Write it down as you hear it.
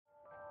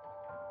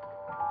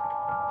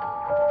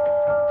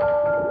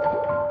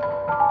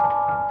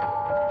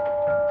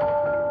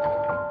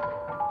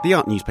The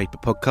Art Newspaper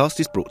podcast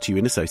is brought to you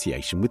in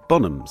association with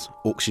Bonhams,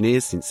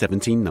 auctioneers since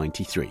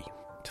 1793.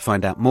 To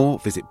find out more,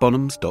 visit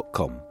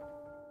bonhams.com.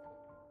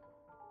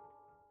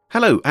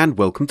 Hello and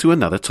welcome to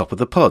another Top of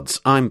the Pods.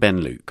 I'm Ben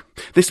Luke.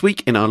 This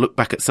week, in our look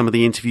back at some of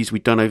the interviews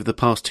we've done over the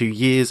past 2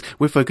 years,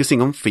 we're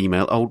focusing on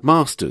female Old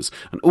Masters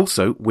and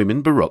also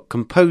women Baroque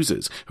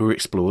composers who are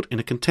explored in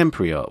a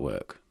contemporary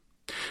artwork.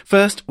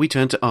 First, we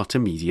turn to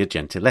Artemisia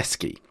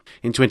Gentileschi.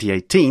 In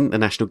 2018, the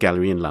National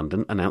Gallery in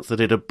London announced that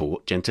it had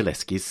bought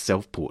Gentileschi's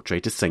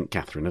self-portrait of St.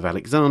 Catherine of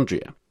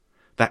Alexandria.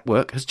 That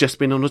work has just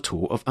been on a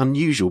tour of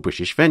unusual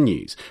British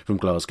venues, from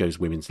Glasgow's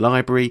Women's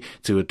Library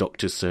to a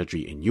doctor's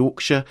surgery in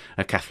Yorkshire,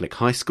 a Catholic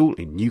high school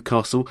in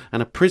Newcastle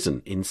and a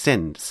prison in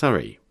Send,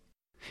 Surrey.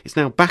 It's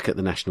now back at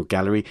the National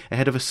Gallery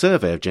ahead of a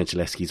survey of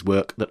Gentileschi's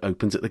work that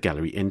opens at the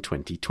gallery in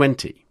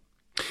 2020.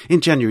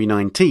 In January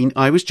 19,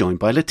 I was joined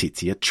by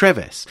Letizia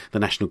Treves, the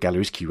National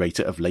Gallery's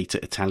curator of later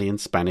Italian,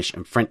 Spanish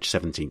and French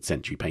 17th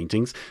century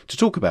paintings, to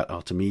talk about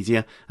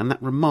Artemisia and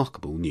that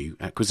remarkable new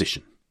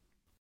acquisition.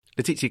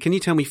 Letizia, can you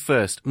tell me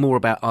first more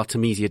about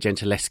Artemisia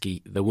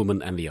Gentileschi, the woman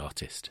and the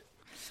artist?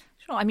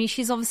 Sure. I mean,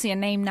 she's obviously a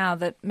name now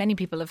that many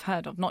people have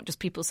heard of, not just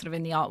people sort of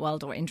in the art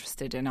world or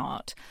interested in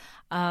art.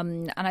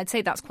 And I'd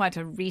say that's quite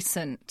a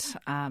recent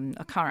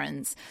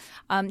occurrence.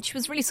 She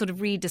was really sort of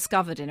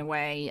rediscovered in a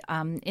way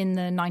in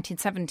the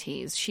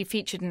 1970s. She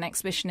featured an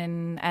exhibition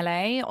in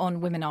LA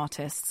on women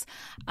artists,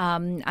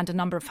 and a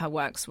number of her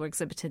works were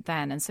exhibited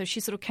then. And so she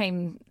sort of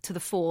came to the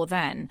fore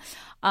then.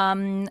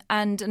 And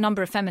a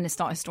number of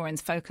feminist art historians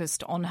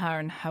focused on her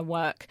and her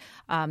work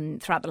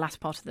throughout the latter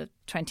part of the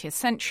 20th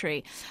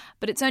century.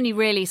 But it's only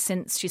really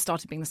since she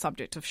started being the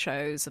subject of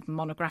shows, of a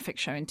monographic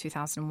show in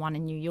 2001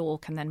 in New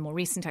York, and then more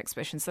recent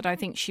exhibitions, that I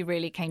think she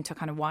really came to a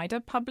kind of wider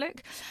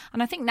public.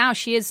 And I think now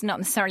she is not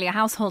necessarily a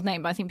household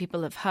name, but I think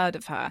people have heard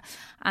of her.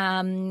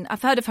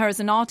 I've heard of her as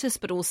an artist,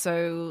 but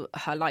also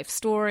her life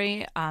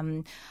story.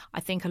 I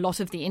think a lot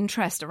of the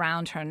interest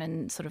around her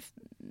and sort of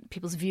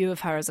people's view of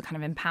her as a kind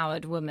of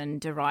empowered woman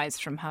derives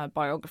from her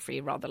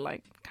biography, rather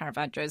like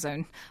Caravaggio's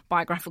own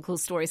biographical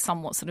story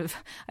somewhat sort of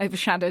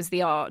overshadows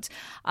the art.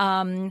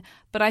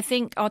 But I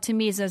think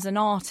Artemisia as an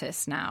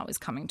artist now is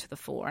coming to the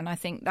fore. And I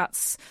think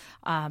that's,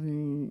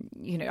 I'm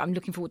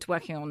looking forward to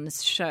working on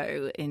this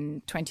show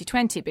in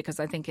 2020 because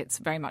I think it's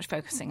very much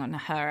focusing on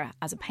her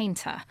as a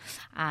painter.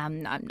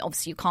 And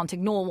obviously you can't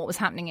ignore what was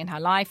happening in her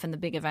life and the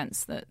big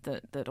events that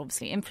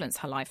obviously influenced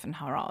her life and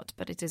her art.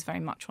 But it is very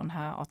much on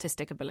her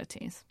artistic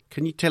abilities.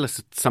 Can you tell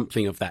us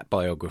something of that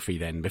biography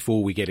then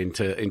before we get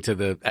into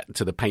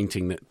the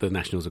painting that the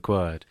Nationals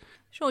acquired?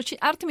 Sure.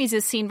 Artemisia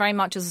is seen very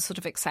much as a sort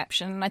of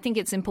exception. And I think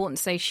it's important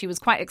to say she was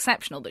quite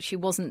exceptional, that she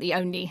wasn't the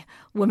only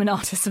woman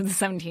artist of the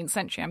 17th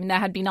century. I mean, there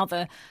had been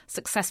other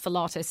successful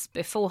artists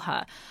before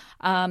her.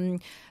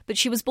 But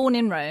she was born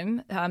in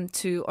Rome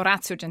to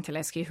Orazio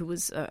Gentileschi, who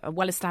was a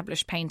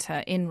well-established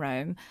painter in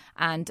Rome,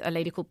 and a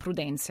lady called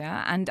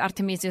Prudencia. And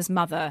Artemisia's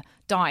mother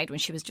died when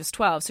she was just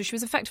 12. So she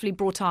was effectively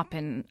brought up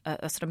in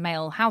a sort of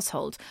male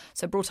household.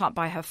 So brought up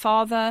by her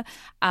father,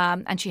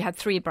 and she had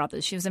 3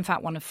 brothers. She was in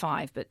fact one of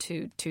 5, but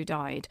two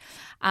died.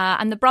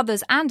 And the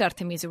brothers and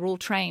Artemisia were all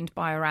trained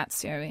by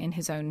Orazio in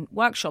his own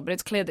workshop. But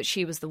it's clear that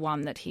she was the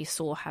one that he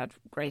saw had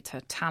greater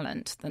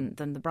talent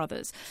than the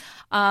brothers.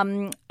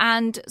 And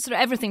sort of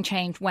everything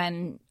changed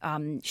when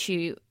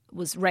she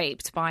was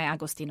raped by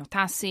Agostino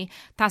Tassi.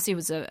 Tassi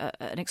was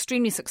an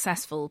extremely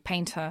successful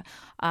painter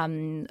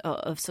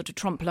of sort of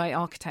trompe-l'oeil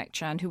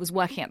architecture, and who was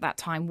working at that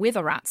time with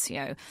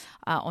Orazio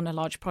on a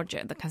large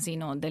project, the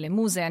Casino delle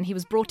Muse, and he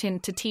was brought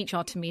in to teach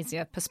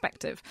Artemisia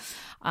perspective.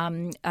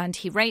 And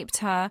he raped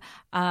her,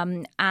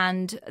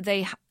 and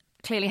they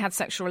clearly had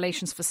sexual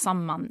relations for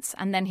some months,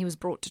 and then he was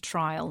brought to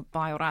trial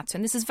by Orazio.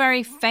 And this is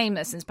very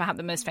famous, it's perhaps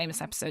the most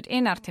famous episode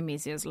in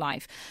Artemisia's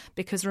life,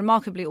 because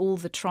remarkably all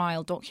the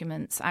trial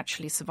documents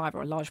actually survive,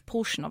 or a large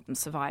portion of them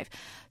survive.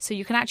 So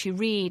you can actually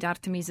read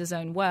Artemisia's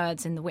own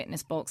words in the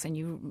witness box, and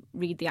you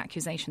read the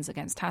accusations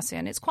against Tassi,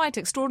 and it's quite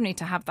extraordinary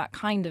to have that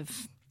kind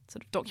of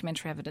sort of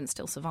documentary evidence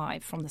still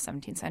survive from the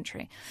 17th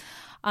century.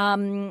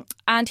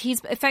 And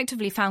he's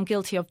effectively found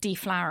guilty of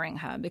deflowering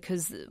her,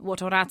 because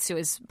what Orazio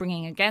is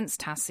bringing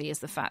against Tassi is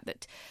the fact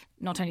that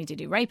not only did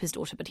he rape his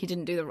daughter, but he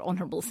didn't do the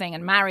honourable thing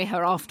and marry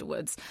her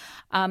afterwards.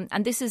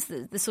 And this is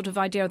the sort of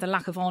idea of the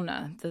lack of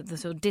honour, the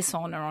sort of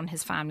dishonour on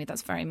his family.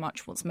 That's very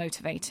much what's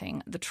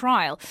motivating the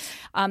trial.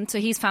 So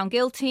he's found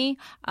guilty,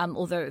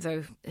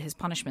 although his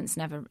punishment's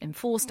never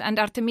enforced. And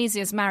Artemisia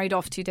is married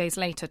off 2 days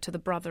later to the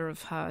brother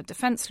of her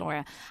defence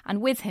lawyer,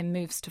 and with him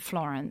moves to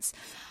Florence.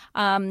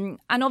 And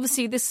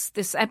obviously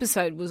this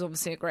episode was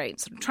obviously a great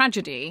sort of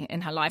tragedy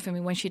in her life. I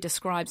mean, when she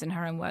describes in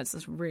her own words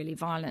this really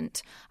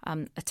violent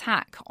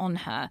attack on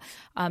her,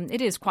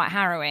 it is quite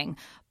harrowing.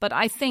 But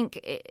I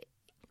think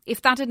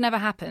if that had never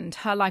happened,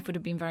 her life would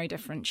have been very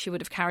different. She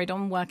would have carried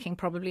on working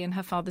probably in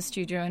her father's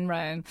studio in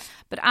Rome.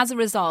 But as a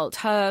result,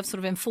 her sort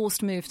of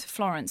enforced move to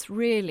Florence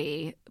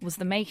really was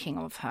the making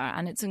of her.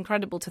 And it's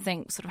incredible to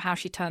think sort of how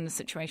she turned the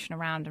situation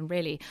around and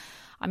really,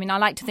 I mean, I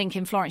like to think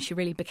in Florence she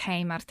really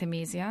became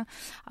Artemisia.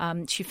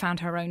 She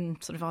found her own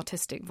sort of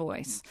artistic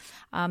voice.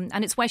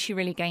 And it's where she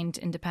really gained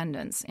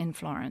independence, in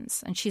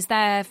Florence. And she's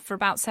there for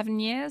about 7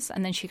 years,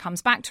 and then she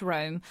comes back to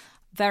Rome,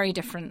 very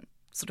different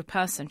sort of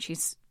person.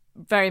 She's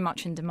very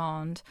much in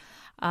demand,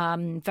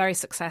 very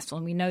successful.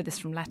 And we know this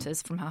from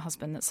letters from her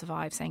husband that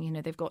survive, saying, you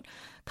know, they've got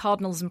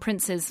cardinals and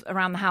princes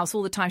around the house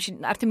all the time.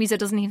 Artemisia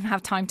doesn't even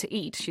have time to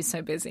eat. She's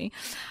so busy.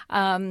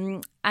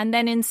 And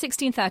then in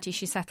 1630,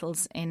 she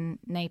settles in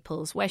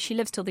Naples, where she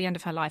lives till the end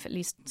of her life, at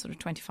least sort of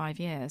 25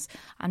 years,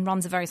 and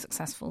runs a very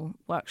successful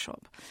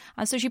workshop.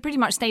 And so she pretty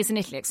much stays in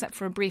Italy, except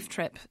for a brief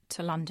trip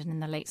to London in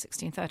the late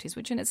 1630s,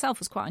 which in itself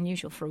was quite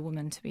unusual for a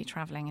woman to be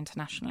travelling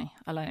internationally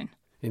alone.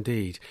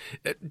 Indeed.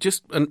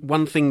 Just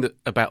one thing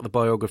about the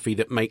biography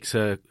that makes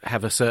her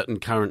have a certain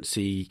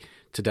currency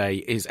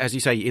today is, as you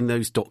say, in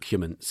those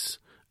documents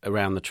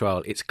around the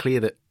trial, it's clear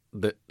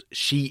that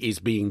she is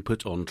being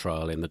put on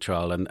trial in the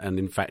trial and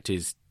in fact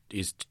is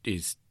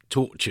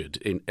tortured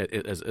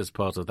as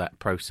part of that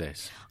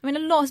process. I mean, a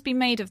lot has been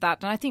made of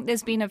that, and I think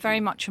there's been a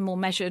very much a more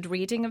measured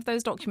reading of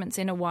those documents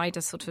in a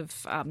wider sort of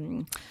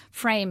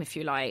frame, if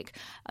you like.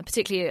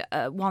 Particularly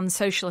one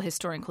social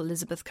historian called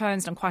Elizabeth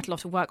Cohen's done quite a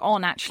lot of work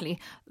on actually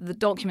the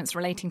documents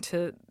relating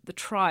to the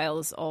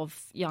trials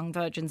of young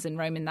virgins in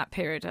Rome in that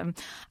period.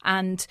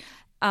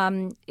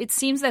 It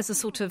seems there's a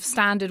sort of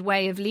standard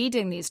way of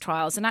leading these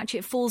trials, and actually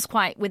it falls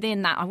quite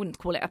within that. I wouldn't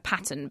call it a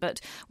pattern,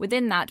 but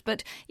within that.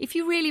 But if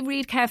you really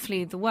read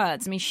carefully the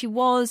words, I mean, she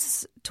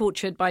was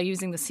tortured by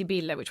using the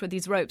sibille, which were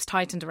these ropes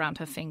tightened around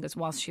her fingers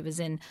whilst she was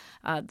in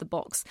the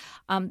box.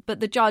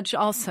 But the judge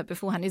asked her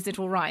beforehand, is it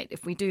all right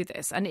if we do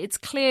this? And it's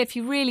clear, if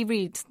you really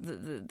read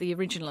the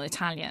original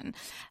Italian,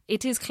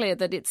 it is clear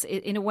that it's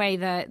in a way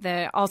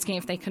they're asking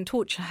if they can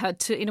torture her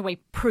to, in a way,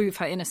 prove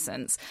her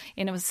innocence,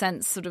 in a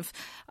sense, sort of,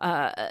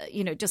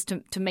 just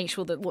to make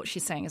sure that what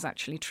she's saying is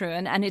actually true.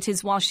 And it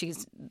is while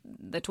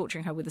they're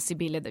torturing her with the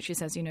sibille that she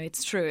says,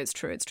 it's true, it's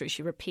true, it's true.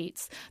 She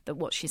repeats that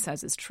what she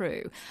says is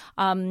true.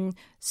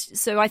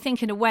 So I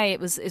think in a way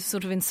it's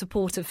sort of in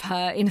support of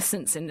her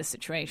innocence in this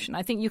situation.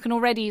 I think you can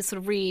already sort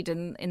of read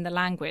in the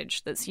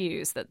language that's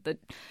used that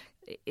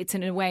it's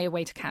in a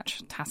way to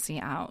catch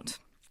Tassi out.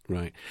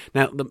 Right.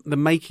 Now, the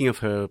making of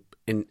her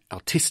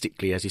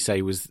artistically, as you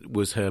say,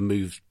 was her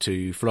move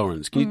to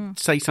Florence. Can you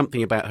say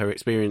something about her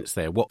experience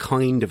there? What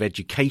kind of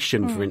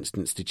education, for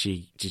instance, did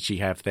she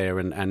have there?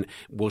 And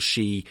was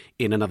she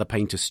in another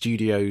painter's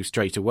studio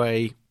straight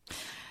away?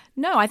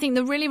 No, I think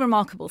the really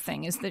remarkable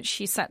thing is that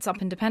she sets up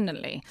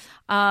independently.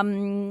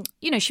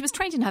 She was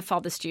trained in her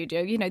father's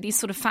studio. These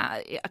sort of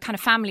a kind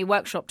of family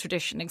workshop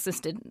tradition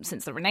existed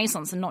since the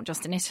Renaissance, and not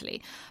just in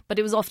Italy. But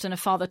it was often a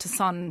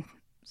father-to-son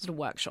sort of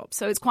workshop.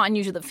 So it's quite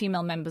unusual that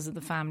female members of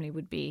the family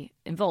would be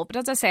involved. But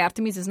as I say,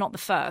 Artemisia is not the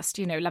first.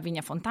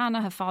 Lavinia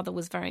Fontana, her father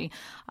was very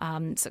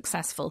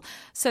successful.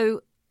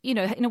 So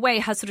in a way,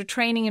 her sort of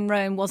training in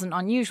Rome wasn't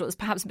unusual. It was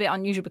perhaps a bit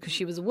unusual because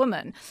she was a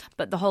woman,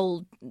 but the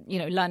whole,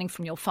 learning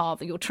from your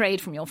father, your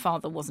trade from your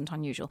father wasn't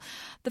unusual.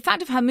 The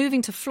fact of her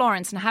moving to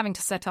Florence and having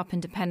to set up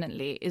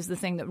independently is the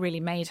thing that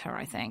really made her,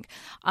 I think.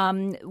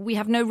 We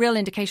have no real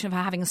indication of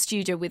her having a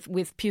studio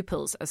with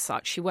pupils as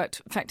such. She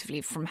worked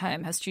effectively from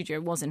home. Her studio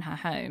was in her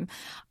home.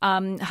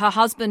 Her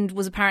husband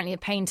was apparently a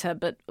painter,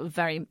 but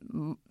very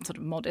sort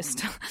of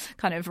modest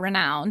kind of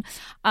renown.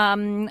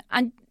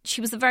 And she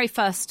was the very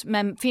first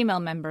female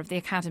member of the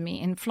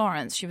Academy in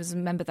Florence. She was a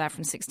member there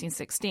from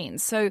 1616.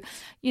 So,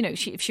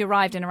 if she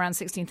arrived in around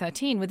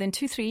 1613, within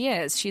 2-3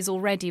 years, she's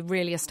already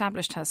really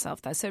established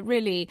herself there. So it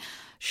really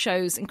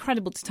shows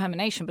incredible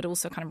determination, but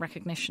also kind of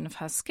recognition of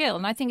her skill.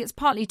 And I think it's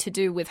partly to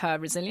do with her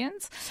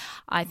resilience.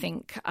 I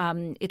think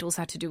it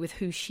also had to do with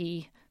who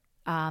she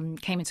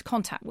came into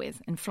contact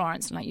with in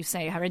Florence, and like you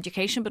say, her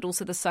education, but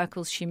also the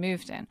circles she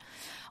moved in.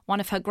 One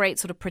of her great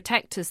sort of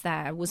protectors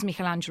there was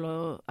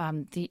Michelangelo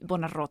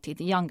Buonarroti,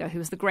 the younger, who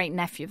was the great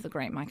nephew of the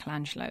great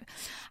Michelangelo.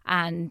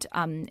 And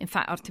in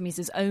fact,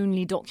 Artemisia's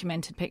only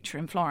documented picture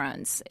in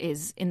Florence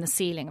is in the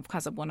ceiling of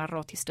Casa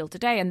Buonarroti still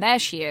today, and there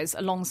she is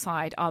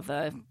alongside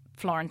other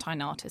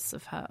Florentine artists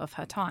of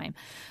her time.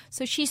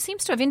 So she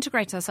seems to have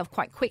integrated herself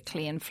quite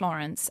quickly in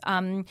Florence.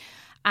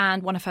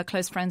 And one of her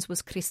close friends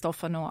was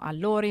Cristofano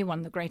Allori, one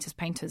of the greatest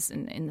painters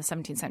in the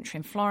 17th century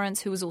in Florence,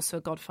 who was also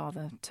a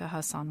godfather to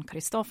her son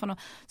Cristofano.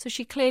 So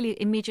she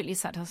clearly immediately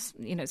sort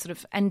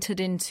of entered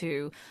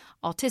into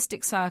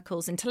artistic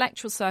circles,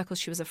 intellectual circles.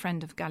 She was a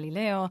friend of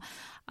Galileo,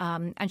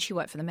 and she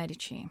worked for the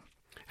Medici.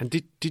 And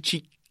did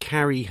she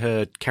carry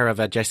her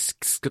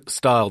Caravagesque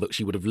style that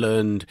she would have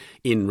learned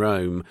in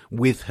Rome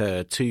with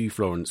her to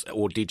Florence,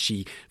 or did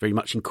she very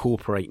much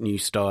incorporate new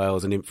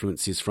styles and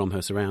influences from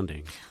her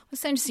surroundings?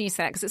 It's so interesting you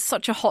say that, because it's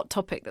such a hot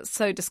topic that's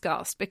so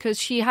discussed, because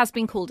she has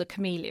been called a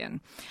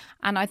chameleon.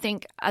 And I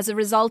think as a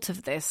result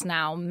of this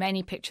now,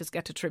 many pictures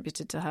get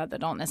attributed to her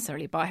that aren't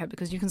necessarily by her,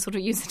 because you can sort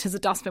of use it as a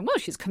dustbin. Well,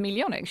 she's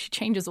chameleonic. She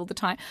changes all the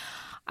time.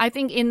 I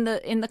think in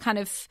the kind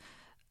of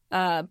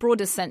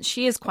broader sense,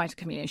 she is quite a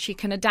chameleon. She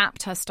can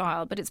adapt her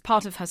style, but it's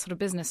part of her sort of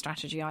business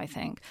strategy, I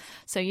think.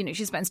 So,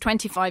 she spends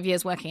 25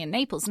 years working in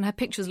Naples, and her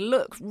pictures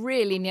look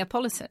really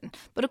Neapolitan.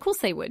 But of course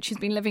they would. She's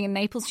been living in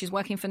Naples. She's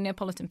working for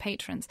Neapolitan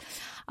patrons.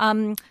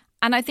 And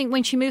I think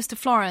when she moves to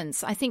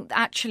Florence, I think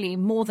actually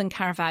more than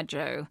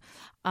Caravaggio,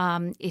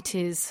 it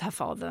is her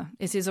father.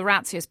 It is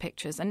Orazio's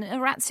pictures and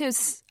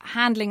Orazio's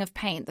handling of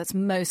paint that's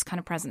most kind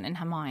of present in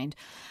her mind.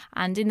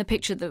 And in the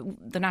picture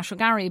that the National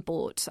Gallery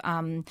bought,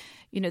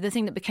 the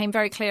thing that became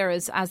very clear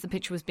as the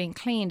picture was being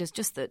cleaned is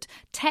just that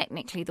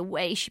technically the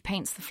way she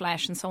paints the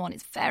flesh and so on,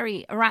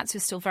 Orazio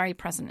is still very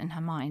present in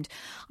her mind.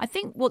 I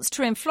think what's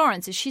true in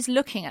Florence is she's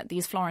looking at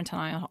these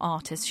Florentine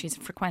artists she's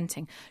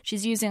frequenting.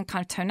 She's using a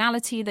kind of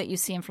tonality that you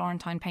see in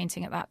Florentine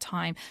painting at that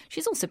time.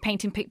 She's also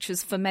painting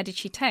pictures for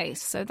Medici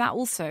taste, so that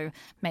also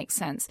makes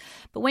sense.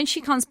 But when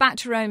she comes back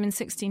to Rome in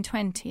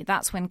 1620,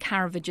 that's when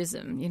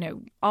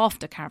Caravaggism,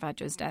 after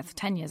Caravaggio's death,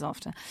 10 years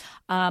after,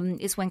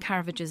 is when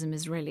Caravaggism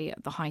is really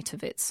at the height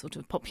of its sort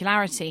of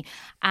popularity.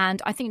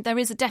 And I think there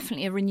is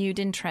definitely a renewed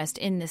interest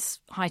in this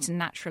heightened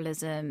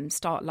naturalism,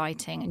 start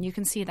lighting, and you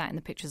can see that in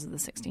the pictures of the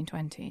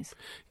 1620s.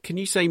 Can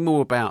you say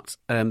more about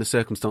the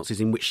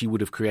circumstances in which she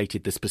would have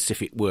created the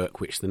specific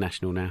work which the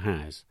National now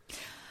has?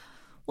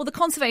 Well, the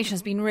conservation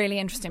has been really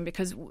interesting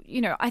because,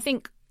 I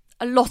think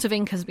a lot of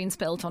ink has been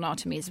spilled on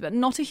Artemisia, but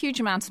not a huge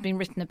amount has been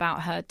written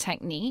about her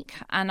technique.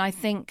 And I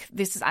think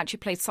this has actually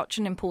played such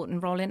an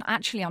important role in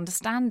actually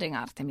understanding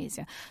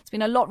Artemisia. There's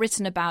been a lot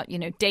written about,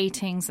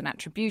 datings and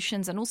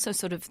attributions, and also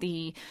sort of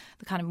the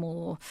kind of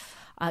more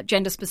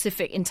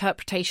gender-specific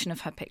interpretation of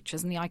her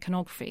pictures and the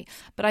iconography.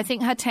 But I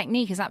think her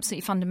technique is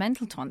absolutely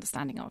fundamental to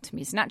understanding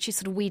Artemisia and actually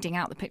sort of weeding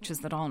out the pictures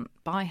that aren't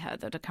by her,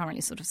 that are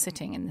currently sort of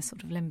sitting in this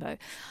sort of limbo.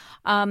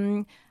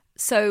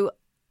 So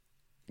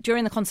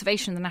during the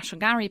conservation of the National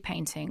Gallery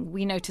painting,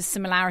 we noticed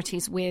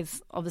similarities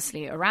with,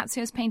 obviously,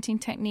 Orazio's painting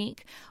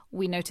technique.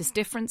 We noticed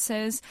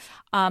differences.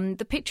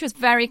 The picture is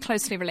very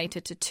closely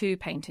related to two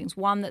paintings.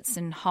 One that's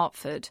in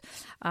Hartford,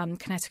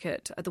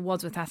 Connecticut, at the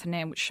Wadsworth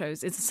Athenaeum, which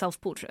is a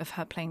self-portrait of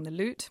her playing the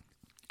lute.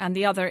 And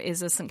the other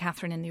is a St.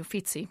 Catherine in the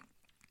Uffizi.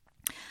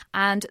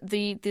 And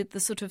the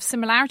sort of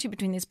similarity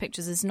between these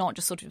pictures is not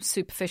just sort of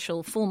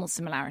superficial, formal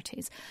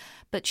similarities,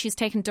 but she's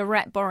taken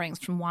direct borrowings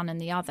from one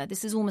and the other.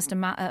 This is almost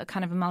a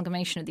kind of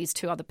amalgamation of these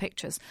two other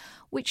pictures,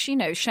 which,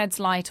 sheds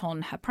light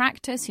on her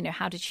practice.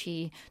 How did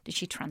she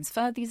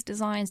transfer these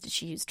designs? Did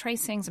she use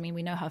tracings? I mean,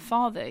 we know her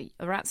father,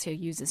 Orazio,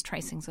 uses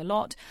tracings a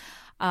lot.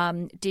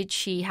 Did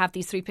she have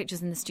these three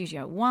pictures in the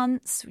studio at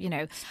once?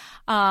 Did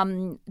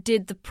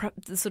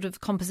the sort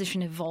of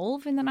composition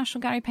evolve in the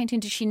National Gallery painting?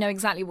 Did she know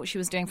exactly what she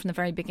was doing from the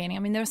very beginning? I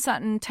mean, there are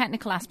certain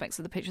technical aspects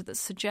of the picture that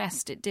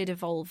suggest it did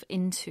evolve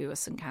into a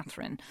St.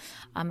 Catherine,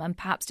 and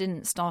perhaps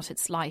didn't start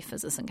its life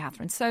as a St.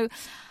 Catherine. So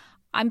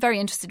I'm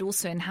very interested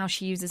also in how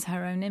she uses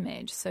her own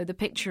image. So the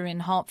picture in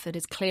Hartford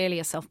is clearly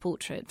a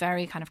self-portrait,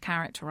 very kind of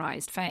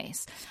characterised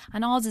face.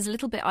 And ours is a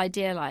little bit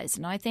idealised.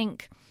 And I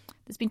think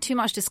there's been too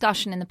much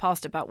discussion in the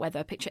past about whether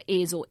a picture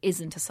is or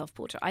isn't a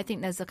self-portrait. I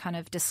think there's a kind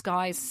of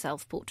disguised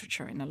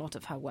self-portraiture in a lot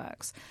of her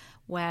works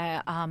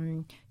where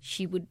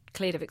she would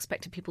clearly have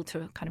expected people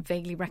to kind of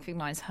vaguely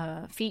recognise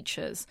her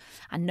features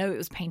and know it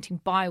was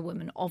painting by a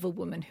woman, of a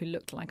woman who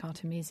looked like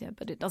Artemisia.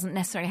 But it doesn't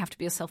necessarily have to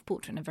be a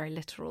self-portrait in a very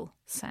literal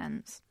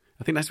sense.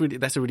 I think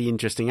that's a really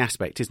interesting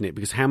aspect, isn't it?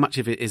 Because how much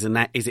of it is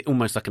it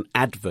almost like an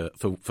advert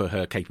for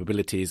her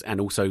capabilities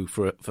and also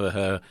for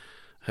her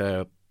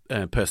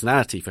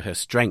personality, for her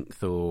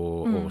strength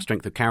or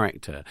strength of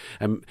character.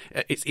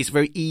 It's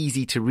very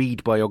easy to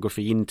read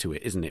biography into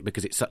it, isn't it?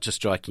 Because it's such a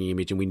striking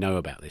image and we know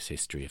about this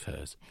history of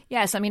hers.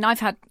 Yes, I mean,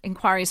 I've had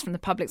inquiries from the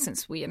public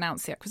since we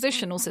announced the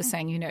acquisition also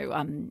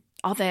saying,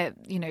 are there,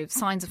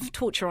 signs of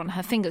torture on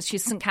her fingers?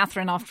 She's St.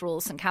 Catherine after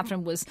all. St.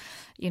 Catherine was,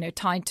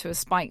 tied to a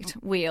spiked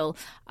wheel.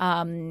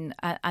 And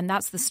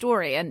that's the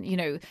story. And,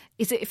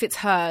 if it's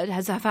her,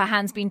 have her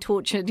hands been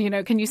tortured?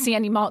 Can you see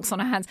any marks on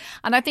her hands?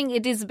 And I think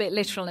it is a bit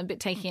literal and a bit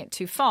taking it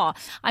too far.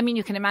 I mean,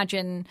 you can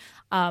imagine,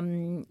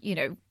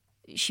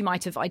 she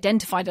might have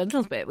identified a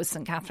little bit with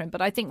St. Catherine,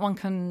 but I think one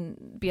can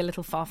be a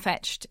little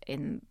far-fetched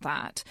in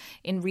that,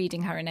 in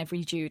reading her in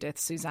every Judith,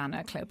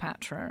 Susanna,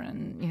 Cleopatra,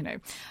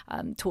 and,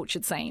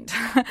 tortured saint.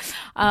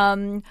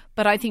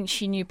 But I think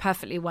she knew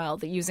perfectly well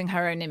that using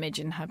her own image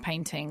in her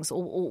paintings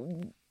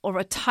or or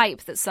a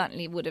type that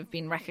certainly would have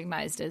been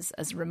recognised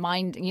as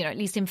reminding, at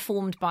least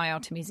informed by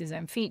Artemisia's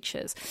own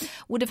features,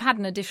 would have had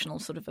an additional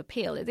sort of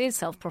appeal. It is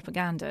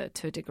self-propaganda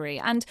to a degree.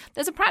 And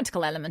there's a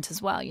practical element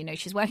as well.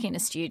 She's working in a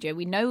studio.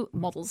 We know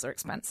models are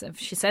expensive.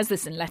 She says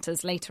this in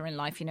letters later in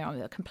life,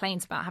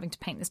 complaints about having to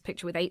paint this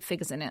picture with 8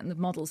 figures in it, and the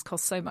models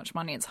cost so much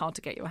money, it's hard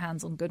to get your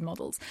hands on good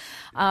models.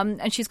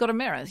 And she's got a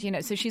mirror,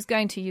 so she's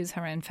going to use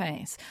her own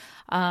face.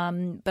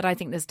 But I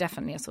think there's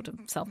definitely a sort of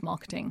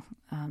self-marketing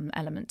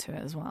element to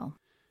it as well.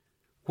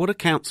 What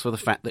accounts for the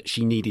fact that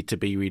she needed to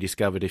be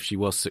rediscovered if she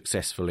was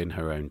successful in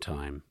her own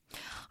time?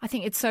 I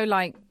think it's so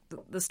like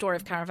the story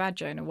of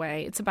Caravaggio in a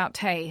way. It's about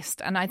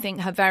taste. And I think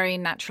her very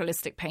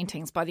naturalistic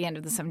paintings by the end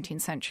of the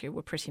 17th century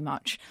were pretty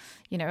much,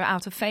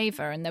 out of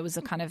favour. And there was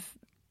a kind of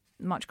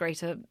much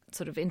greater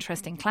sort of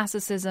interest in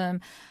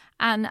classicism.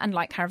 And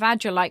like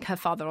Caravaggio, like her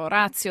father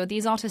Orazio,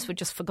 these artists were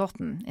just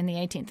forgotten in the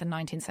 18th and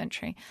 19th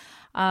century.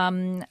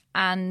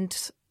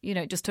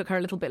 It just took her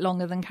a little bit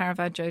longer than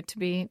Caravaggio to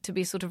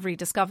be sort of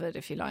rediscovered,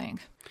 if you like.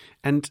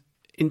 And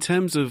in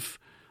terms of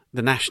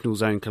the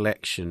National's own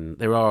collection,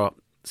 there are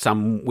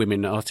some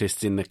women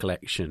artists in the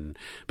collection,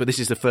 but this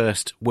is the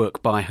first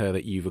work by her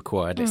that you've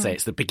acquired. Let's say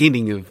it's the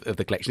beginning of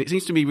the collection. It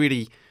seems to me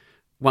really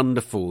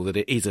wonderful that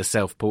it is a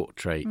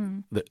self-portrait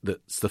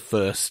that's the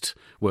first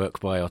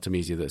work by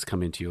Artemisia that's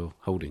come into your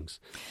holdings.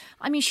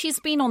 I mean, she's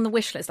been on the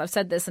wish list. I've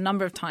said this a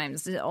number of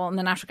times, on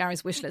the National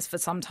Gallery's wish list for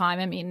some time.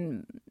 I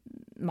mean,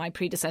 my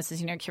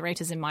predecessors,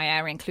 curators in my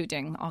area,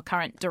 including our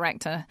current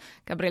director,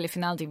 Gabriele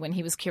Finaldi, when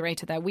he was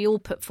curator there, we all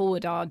put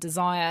forward our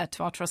desire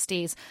to our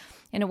trustees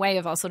in a way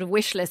of our sort of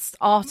wish list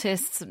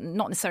artists,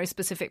 not necessarily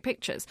specific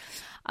pictures.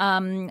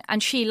 And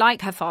she,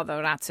 like her father,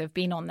 Orazio, have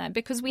been on there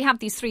because we have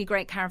these 3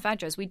 great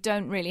Caravaggios. We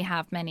don't really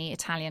have many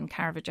Italian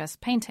Caravaggesque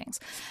paintings.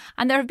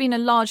 And there have been a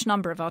large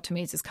number of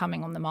Artemisias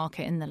coming on the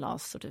market in the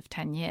last sort of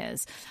 10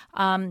 years.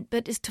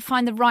 But it's to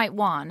find the right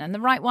one. And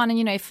the right one,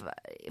 and, if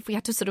we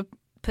had to sort of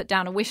put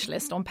down a wish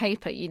list on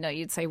paper,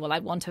 you'd say, well, I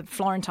want a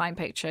Florentine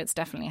picture. It's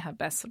definitely her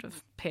best sort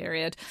of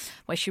period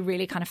where she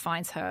really kind of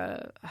finds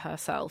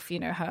herself,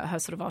 her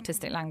sort of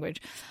artistic language.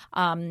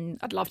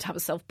 I'd love to have a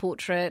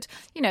self-portrait.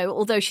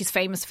 Although she's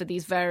famous for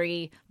these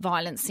very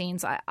violent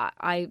scenes,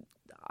 I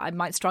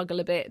might struggle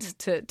a bit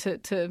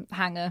to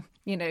hang a,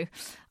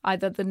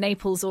 either the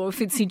Naples or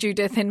Uffizi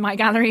Judith in my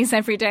galleries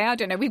every day. I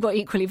don't know. We've got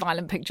equally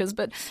violent pictures,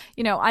 but,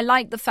 I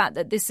like the fact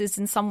that this is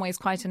in some ways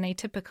quite an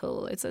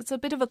atypical. It's a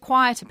bit of a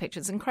quieter picture.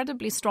 It's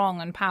incredibly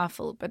strong and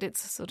powerful, but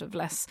it's a sort of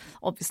less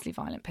obviously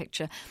violent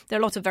picture. There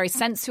are a lot of very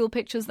sensual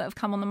pictures that have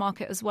come on the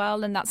market as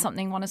well, and that's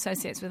something one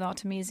associates with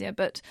Artemisia.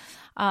 But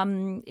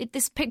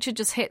this picture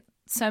just hit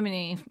so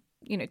many,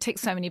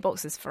 ticks so many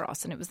boxes for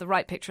us, and it was the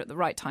right picture at the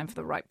right time for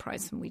the right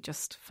price, and we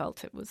just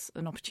felt it was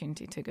an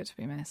opportunity too good to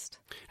be missed.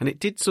 And it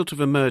did sort of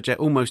emerge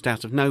almost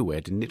out of nowhere,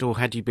 didn't it? Or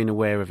had you been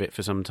aware of it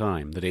for some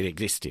time, that it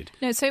existed?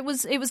 No, so it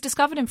was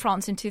discovered in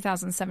France in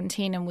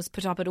 2017 and was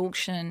put up at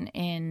auction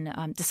in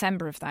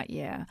December of that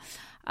year.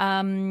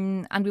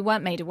 And we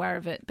weren't made aware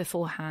of it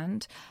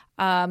beforehand.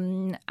 As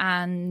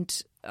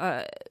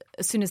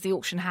soon as the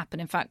auction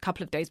happened, in fact, a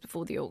couple of days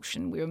before the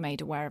auction, we were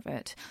made aware of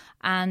it.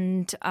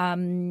 And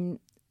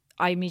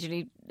I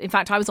immediately, in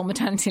fact, I was on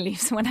maternity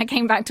leave. So when I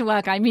came back to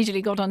work, I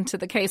immediately got onto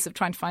the case of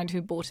trying to find who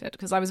bought it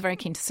because I was very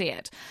keen to see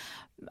it.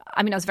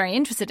 I mean, I was very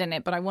interested in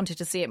it, but I wanted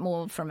to see it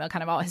more from a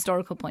kind of art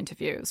historical point of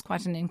view. It was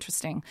quite an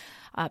interesting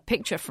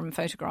picture from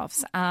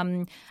photographs.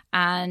 And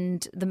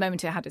the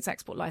moment it had its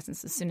export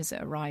license, as soon as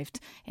it arrived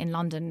in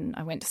London,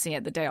 I went to see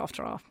it the day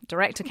after our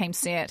director came to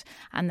see it.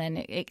 And then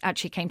it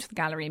actually came to the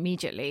gallery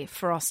immediately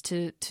for us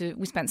to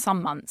we spent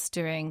some months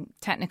doing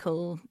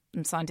technical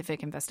and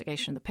scientific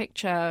investigation of the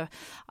picture,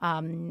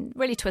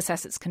 really to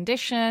assess its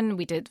condition.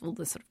 We did all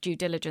the sort of due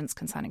diligence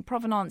concerning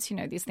provenance.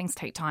 These things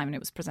take time, and it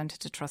was presented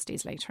to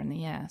trustees later in the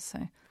year.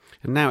 So,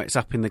 and now it's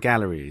up in the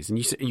galleries, and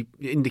you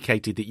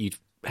indicated that you'd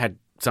had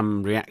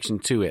some reaction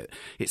to it.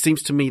 It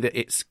seems to me that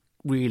it's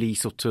really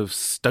sort of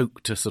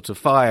stoked a sort of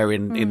fire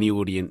in the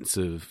audience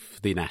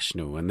of the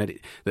National, and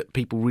that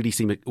people really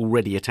seem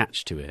already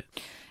attached to it.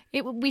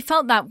 We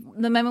felt that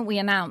the moment we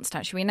announced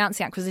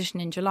the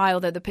acquisition in July,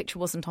 although the picture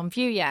wasn't on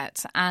view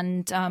yet.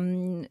 And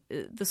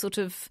the sort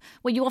of,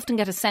 you often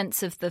get a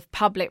sense of the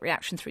public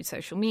reaction through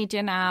social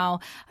media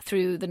now,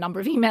 through the number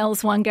of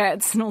emails one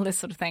gets and all this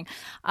sort of thing.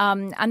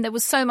 And there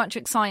was so much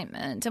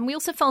excitement. And we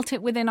also felt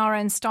it within our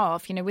own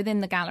staff,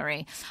 within the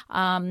gallery.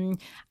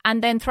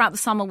 And then throughout the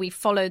summer, we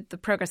followed the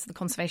progress of the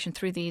conservation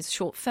through these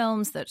short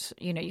films that,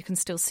 you can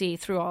still see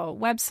through our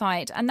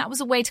website. And that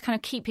was a way to kind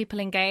of keep people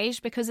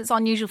engaged because it's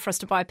unusual for us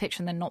to buy a picture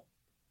and then not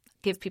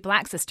give people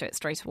access to it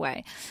straight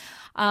away.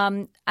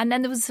 And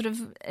then there was sort of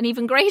an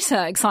even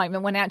greater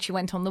excitement when it actually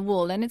went on the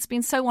wall. And it's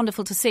been so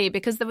wonderful to see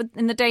because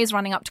in the days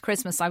running up to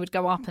Christmas, I would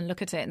go up and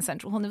look at it in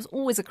Central Hall. And there was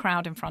always a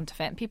crowd in front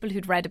of it. And people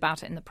who'd read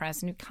about it in the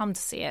press and who'd come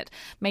to see it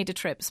made a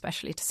trip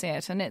especially to see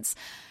it. And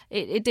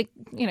it did,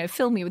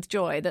 fill me with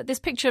joy that this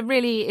picture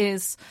really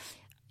is,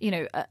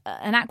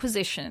 an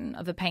acquisition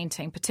of a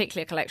painting,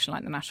 particularly a collection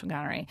like the National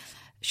Gallery,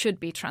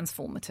 should be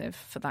transformative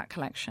for that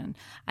collection.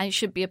 And it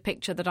should be a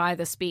picture that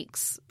either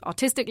speaks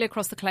artistically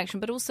across the collection,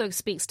 but also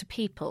speaks to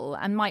people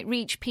and might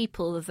reach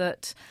people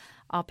that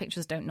our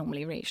pictures don't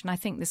normally reach. And I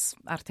think this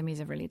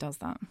Artemisia really does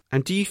that.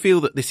 And do you feel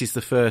that this is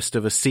the first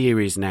of a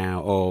series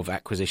now of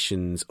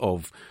acquisitions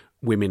of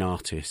women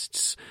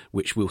artists,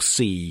 which we'll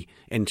see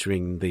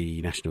entering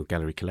the National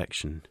Gallery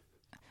collection?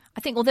 I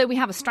think although we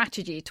have a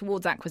strategy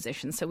towards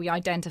acquisition, so we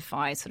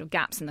identify sort of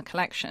gaps in the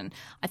collection,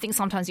 I think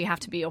sometimes you have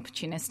to be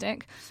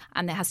opportunistic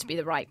and there has to be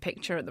the right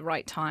picture at the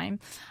right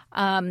time.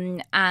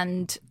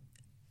 And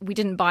we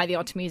didn't buy the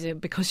Artemisia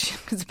because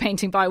it's a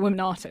painting by a woman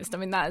artist. I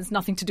mean, that has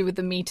nothing to do with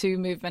the Me Too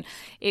movement.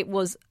 It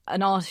was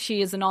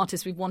she is an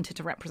artist we've wanted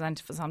to represent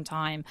for some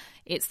time.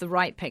 It's the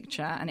right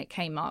picture and it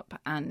came up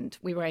and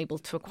we were able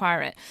to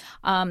acquire it.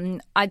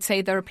 I'd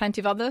say there are plenty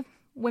of other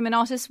women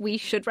artists we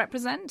should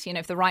represent.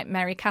 If the right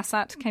Mary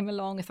Cassatt came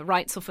along, if the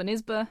right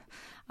Sofonisba,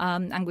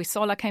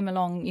 Anguissola came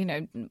along,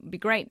 it'd be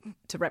great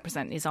to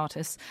represent these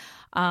artists.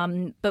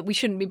 But we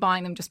shouldn't be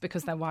buying them just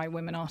because they're white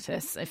women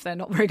artists if they're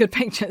not very good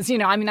pictures.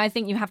 I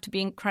think you have to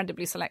be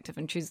incredibly selective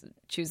and choose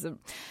the,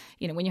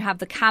 when you have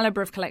the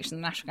caliber of collection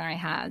the National Gallery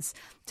has,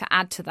 to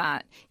add to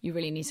that, you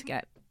really need to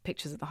get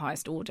pictures of the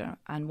highest order.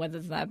 And whether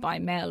they're by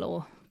male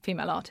or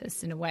female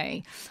artists, in a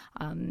way,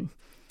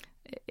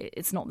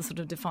 it's not the sort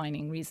of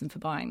defining reason for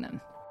buying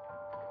them.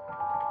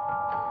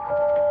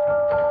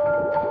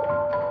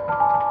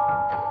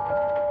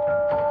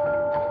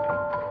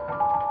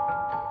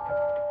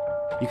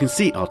 You can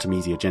see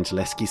Artemisia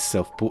Gentileschi's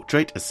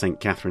self-portrait as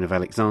St. Catherine of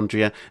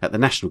Alexandria at the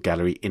National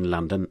Gallery in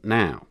London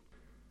now.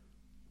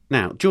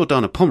 Now,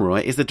 Jordana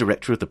Pomeroy is the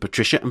director of the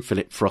Patricia and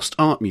Philip Frost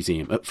Art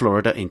Museum at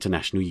Florida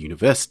International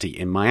University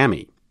in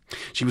Miami.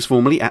 She was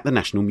formerly at the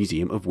National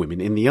Museum of Women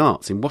in the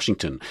Arts in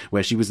Washington,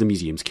 where she was the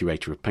museum's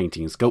curator of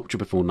painting and sculpture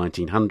before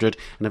 1900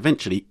 and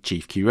eventually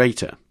chief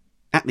curator.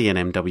 At the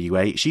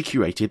NMWA, she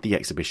curated the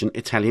exhibition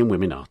Italian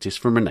Women Artists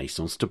from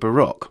Renaissance to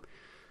Baroque.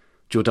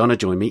 Jordana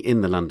joined me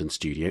in the London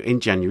studio in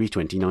January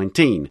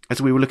 2019,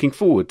 as we were looking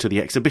forward to the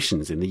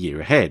exhibitions in the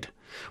year ahead.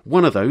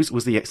 One of those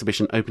was the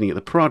exhibition opening at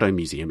the Prado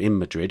Museum in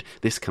Madrid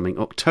this coming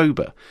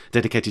October,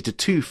 dedicated to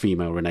two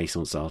female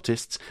Renaissance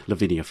artists,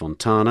 Lavinia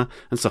Fontana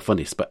and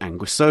Sofonisba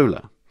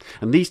Anguissola.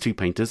 And these two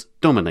painters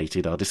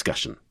dominated our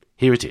discussion.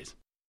 Here it is.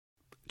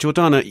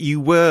 Jordana, you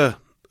were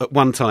at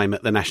one time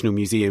at the National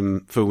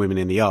Museum for Women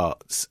in the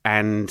Arts,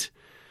 and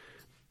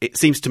it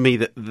seems to me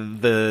that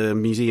the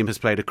museum has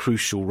played a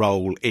crucial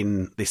role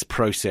in this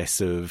process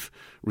of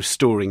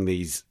restoring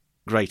these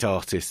great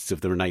artists of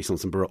the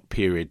Renaissance and Baroque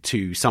period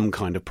to some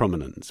kind of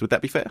prominence. Would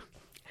that be fair?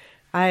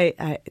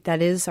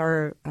 That is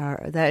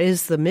that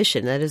is the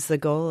mission. That is the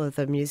goal of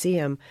the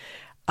museum,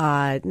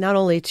 not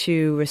only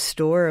to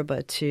restore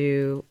but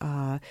to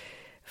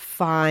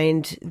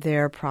find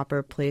their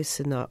proper place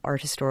in the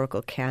art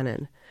historical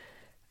canon.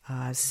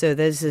 So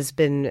this has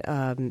been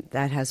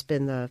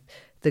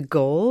the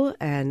goal,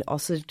 and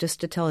also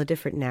just to tell a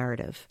different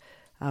narrative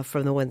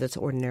from the one that's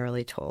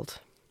ordinarily told.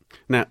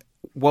 Now,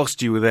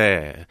 whilst you were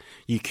there,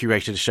 you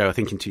curated a show, I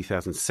think in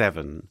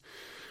 2007,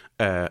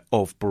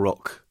 of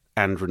Baroque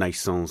and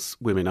Renaissance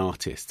women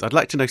artists. I'd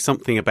like to know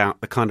something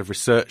about the kind of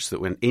research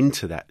that went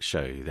into that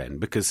show then,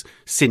 because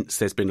since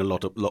there's been a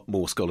lot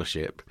more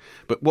scholarship.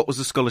 But what was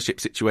the scholarship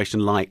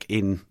situation like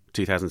in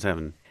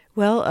 2007?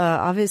 Well,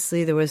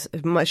 obviously there was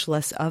much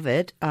less of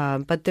it,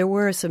 but there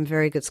were some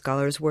very good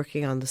scholars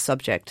working on the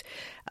subject.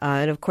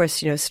 And of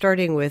course,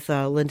 starting with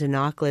Linda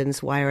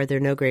Naucklin's "Why Are There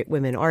No Great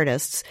Women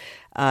Artists?"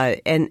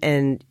 And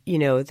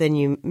then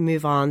you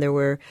move on. There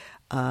were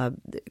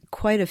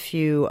quite a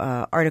few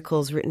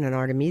articles written on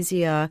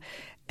Artemisia,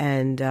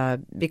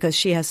 and because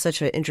she has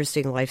such an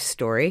interesting life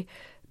story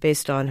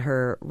based on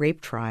her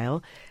rape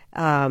trial.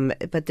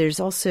 But there's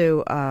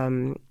also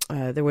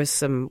there was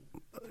some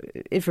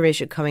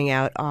information coming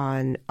out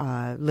on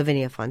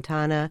Lavinia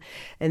Fontana,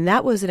 and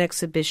that was an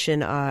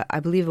exhibition, I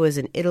believe it was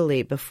in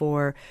Italy,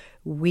 before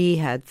we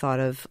had thought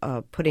of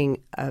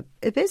putting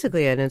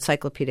basically an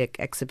encyclopedic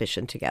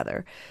exhibition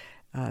together.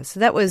 So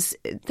that was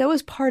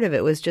part of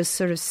it, was just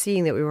sort of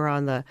seeing that we were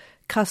on the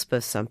cusp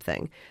of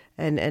something.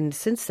 And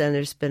since then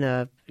there's been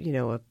a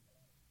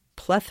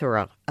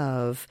plethora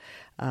of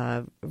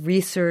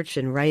research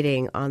and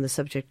writing on the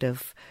subject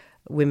of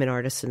women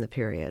artists in the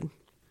period.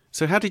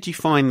 So how did you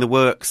find the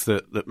works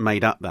that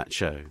made up that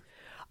show?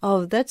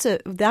 Oh,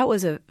 that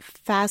was a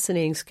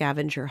fascinating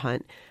scavenger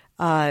hunt,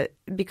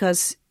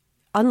 because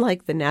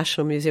unlike the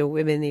National Museum of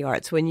Women in the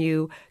Arts, when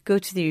you go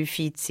to the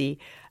Uffizi,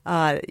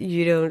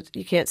 you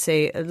can't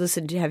say,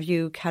 listen, have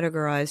you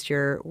categorized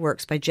your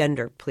works by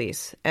gender,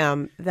 please?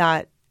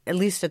 That, at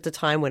least at the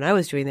time when I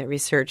was doing that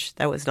research,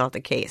 that was not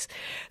the case.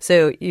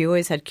 So you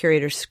always had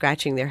curators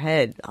scratching their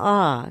head.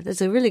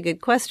 That's a really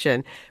good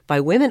question. By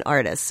women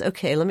artists.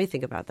 Okay, let me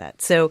think about that.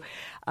 So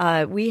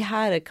we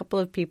had a couple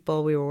of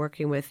people we were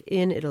working with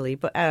in Italy,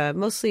 but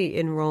mostly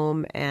in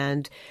Rome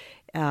and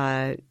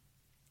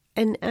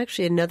and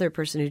actually another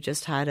person who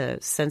just had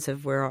a sense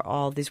of where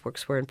all these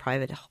works were in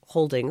private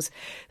holdings,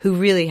 who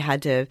really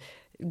had to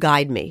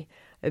guide me.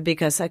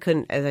 Because I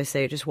couldn't, as I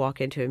say, just walk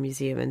into a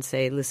museum and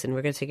say, listen,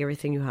 we're going to take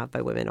everything you have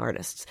by women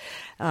artists.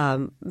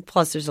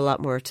 Plus, there's a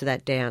lot more to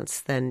that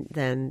dance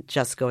than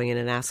just going in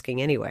and asking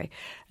anyway.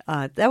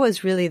 That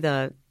was really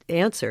the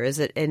answer,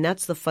 and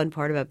that's the fun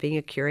part about being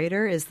a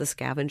curator, is the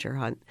scavenger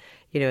hunt.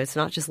 It's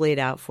not just laid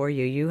out for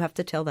you. You have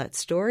to tell that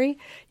story.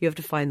 You have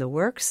to find the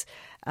works.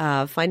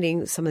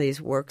 Finding some of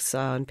these works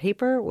on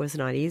paper was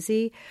not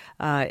easy.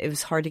 It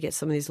was hard to get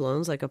some of these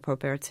loans, like a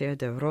Properzia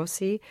de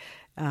Rossi.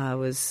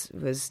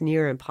 Was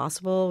near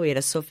impossible. We had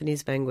a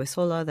Sophonis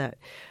Banguesola that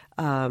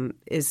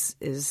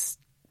is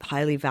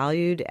highly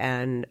valued,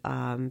 and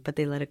but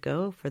they let it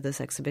go for this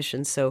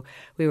exhibition. So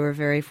we were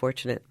very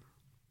fortunate.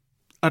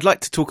 I'd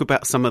like to talk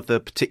about some of the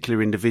particular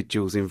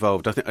individuals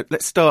involved. I think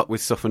let's start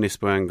with Sophonis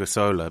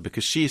Banguesola,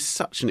 because she is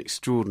such an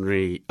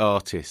extraordinary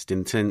artist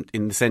in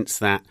the sense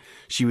that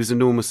she was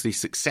enormously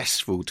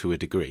successful to a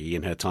degree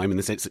in her time, in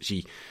the sense that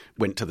she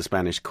went to the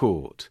Spanish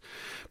court.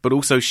 But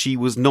also she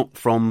was not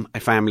from a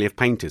family of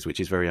painters, which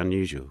is very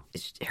unusual.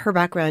 Her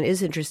background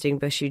is interesting,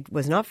 but she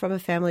was not from a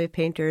family of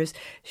painters.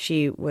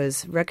 She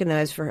was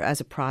recognized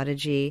as a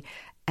prodigy,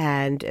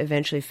 and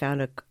eventually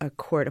found a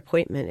court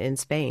appointment in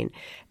Spain.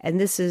 And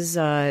this is,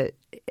 a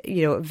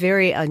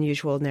very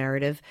unusual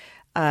narrative.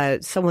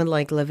 Someone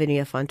like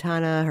Lavinia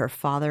Fontana, her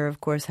father,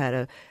 of course, had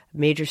a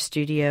major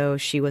studio.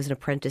 She was an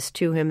apprentice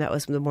to him. That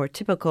was the more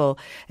typical.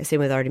 Same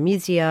with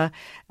Artemisia.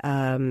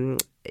 And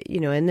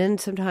then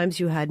sometimes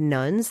you had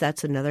nuns.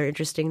 That's another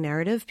interesting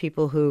narrative.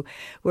 People who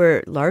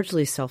were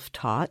largely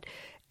self-taught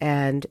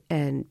and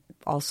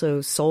also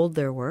sold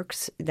their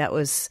works.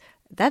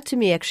 That to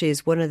me actually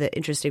is one of the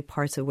interesting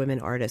parts of women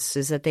artists,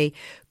 is that they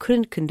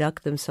couldn't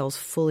conduct themselves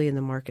fully in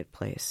the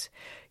marketplace.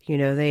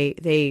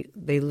 They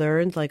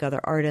learned like other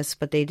artists,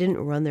 but they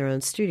didn't run their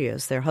own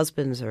studios. Their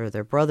husbands or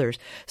their brothers,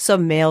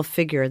 some male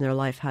figure in their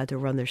life had to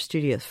run their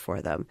studios for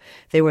them.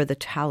 They were the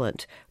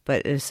talent,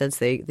 but in a sense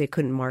they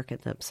couldn't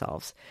market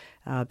themselves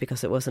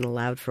because it wasn't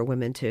allowed for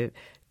women to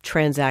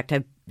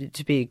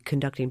to be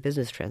conducting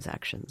business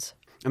transactions.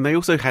 And they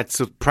also had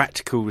sort of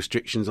practical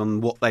restrictions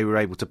on what they were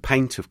able to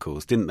paint, of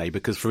course, didn't they?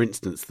 Because, for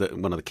instance,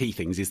 one of the key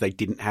things is they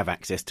didn't have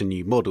access to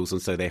new models, and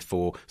so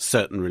therefore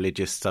certain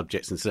religious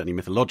subjects and certainly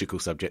mythological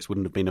subjects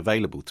wouldn't have been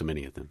available to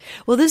many of them.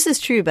 Well, this is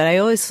true, but I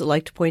always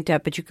like to point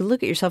out, but you can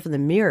look at yourself in the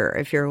mirror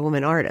if you're a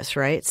woman artist,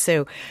 right?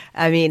 So,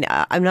 I mean,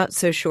 I'm not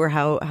so sure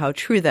how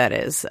true that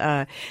is.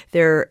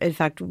 In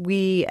fact,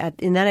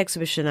 in that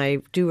exhibition, I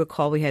do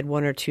recall we had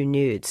one or two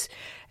nudes,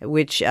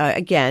 which,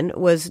 again,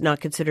 was not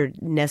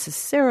considered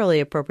necessarily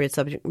appropriate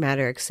subject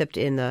matter, except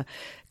in the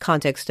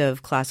context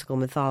of classical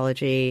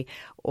mythology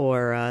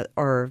or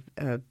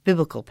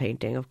biblical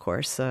painting, of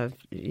course,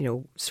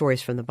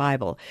 stories from the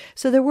Bible.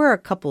 So there were a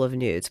couple of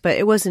nudes, but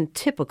it wasn't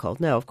typical.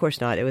 No, of course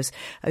not. It was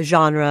a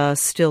genre,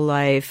 still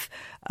life,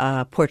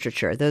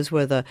 portraiture. Those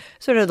were the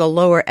sort of the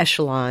lower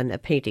echelon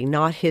of painting,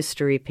 not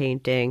history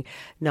painting,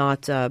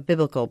 not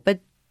biblical, but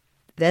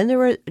then there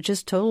were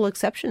just total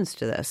exceptions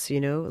to this.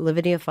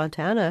 Lavinia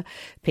Fontana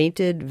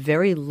painted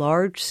very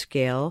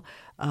large-scale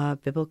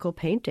biblical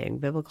painting,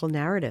 biblical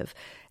narrative.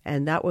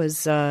 And that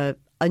was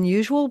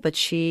unusual, but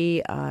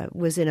she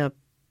was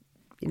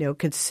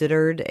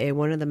considered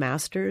one of the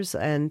masters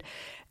and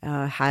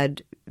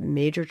had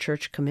major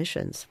church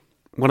commissions.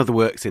 One of the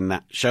works in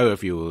that show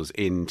of yours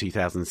in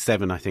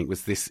 2007, I think,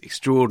 was this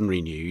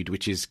extraordinary nude,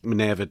 which is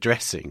Minerva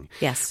dressing.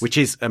 Yes. Which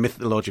is a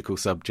mythological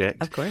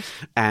subject. Of course.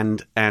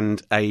 And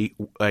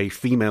a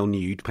female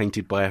nude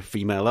painted by a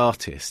female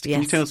artist. Yes.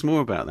 Can you tell us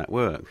more about that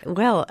work?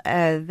 Well,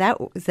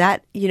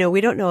 that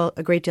we don't know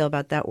a great deal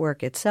about that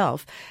work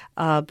itself.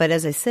 But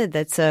as I said,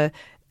 that's a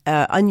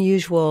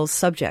unusual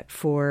subject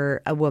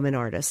for a woman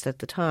artist at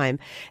the time.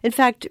 In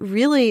fact,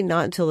 really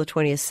not until the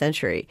 20th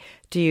century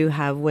do you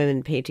have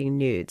women painting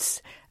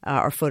nudes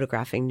or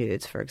photographing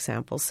nudes, for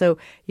example. So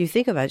you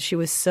think about it, she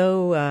was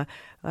so,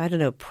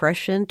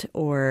 prescient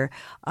or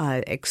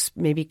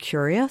maybe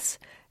curious.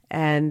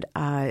 And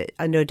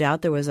no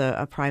doubt there was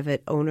a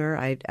private owner.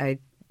 I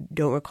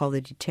don't recall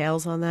the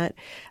details on that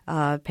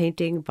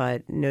painting,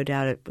 but no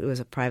doubt it was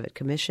a private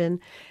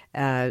commission,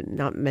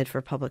 not meant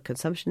for public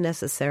consumption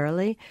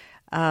necessarily.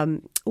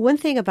 One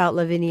thing about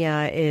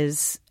Lavinia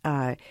is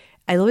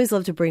I always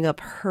love to bring up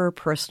her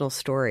personal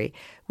story,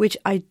 which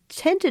I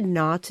tended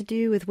not to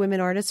do with women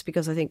artists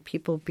because I think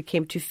people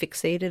became too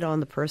fixated on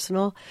the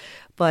personal.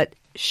 But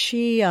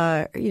she,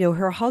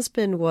 her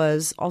husband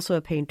was also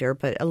a painter,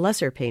 but a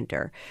lesser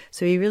painter.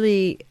 So he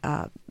really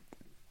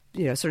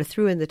sort of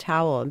threw in the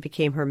towel and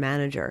became her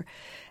manager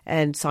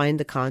and signed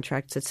the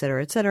contracts, et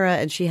cetera, et cetera.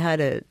 And she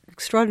had an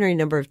extraordinary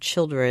number of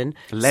children.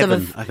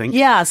 11, I think.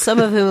 Yeah, some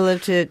of whom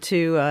lived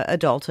to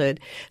adulthood.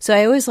 So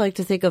I always like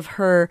to think of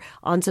her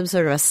on some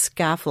sort of a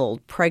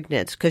scaffold,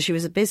 pregnant, because she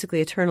was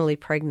basically eternally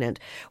pregnant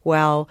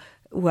while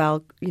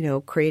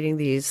creating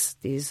these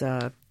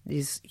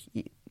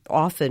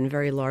often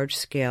very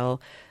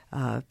large-scale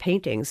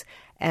paintings.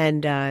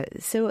 And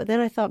so then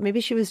I thought maybe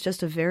she was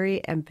just a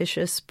very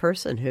ambitious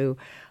person who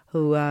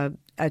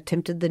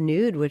attempted the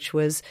nude, which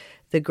was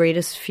the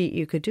greatest feat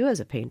you could do as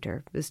a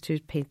painter, was to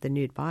paint the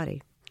nude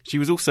body. She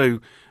was also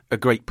a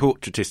great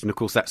portraitist, and of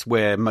course that's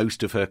where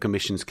most of her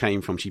commissions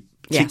came from. She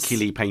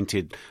particularly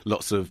painted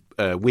lots of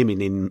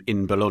women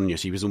in Bologna.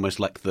 She was almost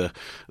like the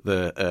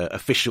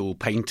official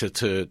painter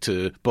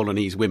to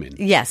Bolognese women.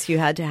 Yes, you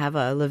had to have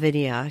a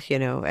Lavinia,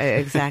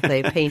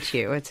 exactly, paint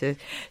you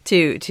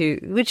to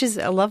which is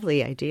a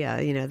lovely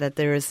idea. That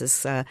there was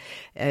this.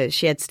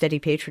 She had steady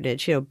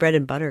patronage, bread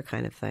and butter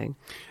kind of thing.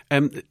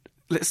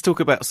 Let's talk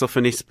about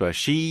Sophonisba.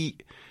 She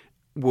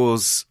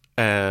was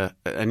an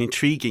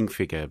intriguing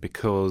figure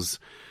because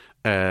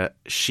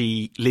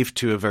she lived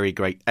to a very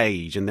great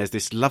age, and there's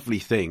this lovely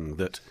thing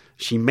that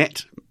she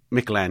met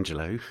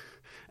Michelangelo,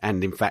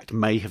 and in fact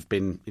may have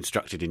been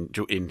instructed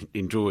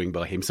in drawing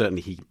by him.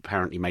 Certainly, he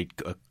apparently made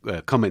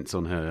comments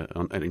on her.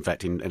 In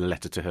fact, in a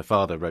letter to her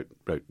father, wrote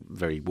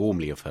very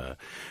warmly of her.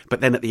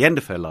 But then, at the end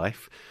of her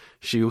life,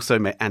 she also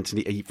met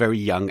a very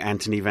young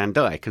Anthony van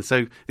Dyck. And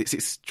so this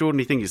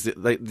extraordinary thing is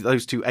that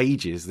those two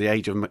ages, the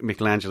age of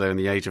Michelangelo and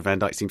the age of Van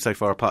Dyck, seem so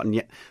far apart, and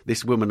yet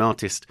this woman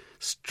artist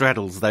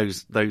straddles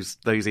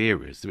those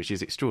eras, which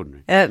is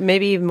extraordinary.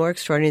 Maybe even more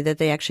extraordinary that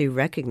they actually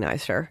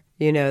recognize her.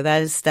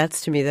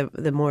 That's to me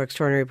the more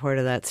extraordinary part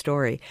of that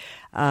story,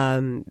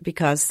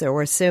 because there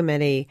were so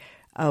many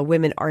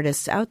women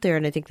artists out there,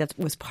 and I think that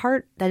is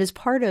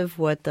part of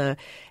what the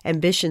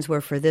ambitions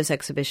were for this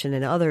exhibition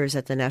and others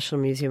at the National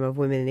Museum of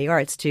Women in the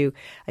Arts, to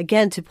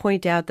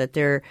point out that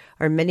there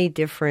are many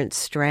different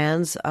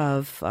strands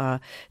of a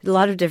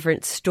lot of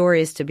different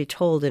stories to be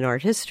told in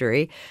art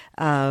history,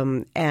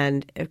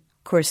 and of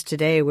course,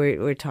 today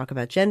we talk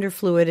about gender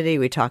fluidity.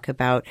 We talk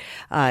about,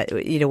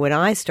 when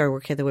I started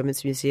working at the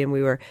Women's Museum,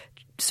 we were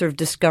sort of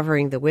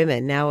discovering the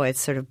women. Now it's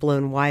sort of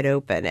blown wide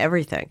open,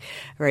 everything,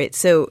 right?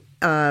 So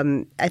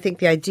I think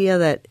the idea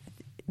that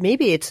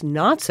maybe it's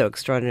not so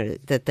extraordinary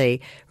that they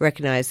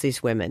recognize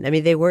these women. I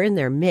mean, they were in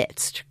their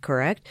midst,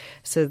 correct?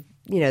 So,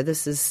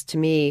 this is, to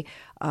me,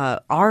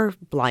 our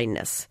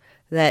blindness.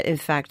 That, in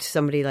fact,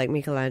 somebody like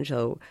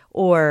Michelangelo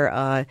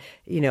or,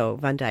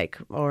 Van Dyck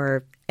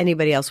or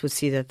anybody else would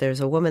see that there's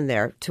a woman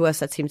there. To us,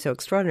 that seems so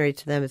extraordinary.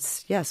 To them,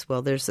 it's, yes,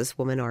 well, there's this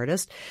woman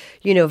artist.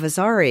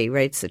 Vasari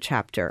writes a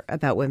chapter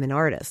about women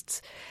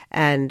artists.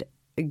 And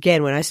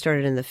again, when I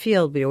started in the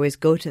field, we always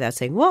go to that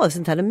saying, well,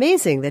 isn't that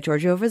amazing that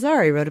Giorgio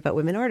Vasari wrote about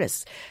women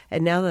artists?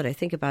 And now that I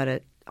think about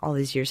it all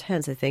these years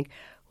hence, I think,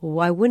 well,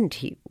 why wouldn't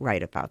he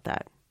write about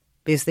that?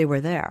 Because they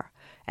were there.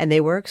 And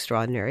they were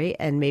extraordinary.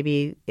 And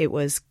maybe they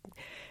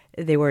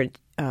weren't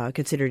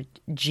considered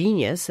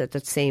genius at the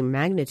same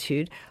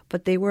magnitude,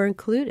 but they were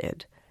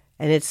included.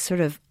 And it's sort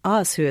of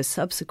us who has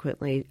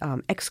subsequently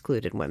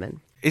excluded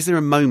women. Is there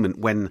a moment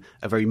when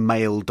a very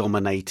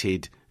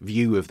male-dominated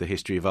view of the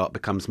history of art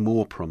becomes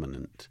more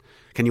prominent?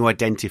 Can you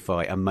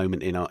identify a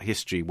moment in art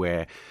history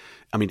where,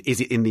 is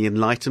it in the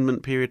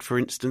Enlightenment period, for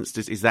instance?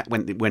 Is that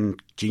when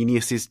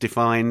genius is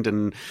defined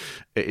and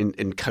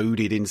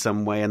encoded in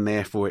some way, and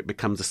therefore it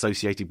becomes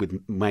associated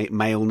with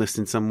maleness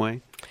in some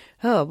way?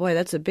 Oh, boy,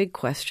 that's a big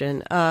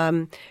question.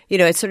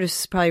 It's sort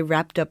of probably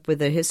wrapped up with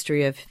the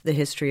history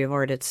of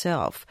art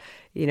itself,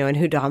 and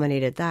who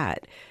dominated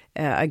that.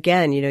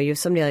 Again, you have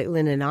somebody like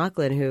Linda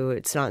Nochlin, who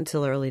it's not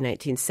until the early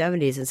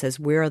 1970s and says,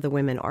 where are the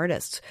women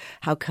artists?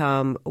 How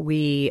come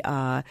we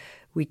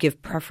give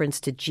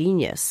preference to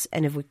genius?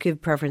 And if we give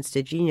preference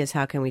to genius,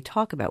 how can we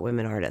talk about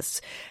women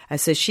artists?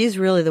 So she's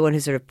really the one who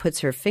sort of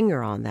puts her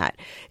finger on that,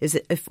 is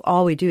that if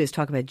all we do is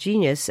talk about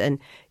genius, and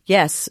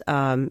yes,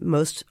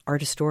 most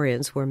art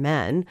historians were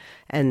men,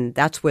 and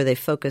that's where they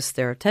focus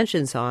their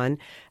attentions on,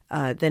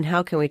 then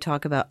how can we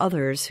talk about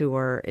others who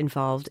are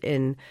involved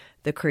in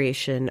the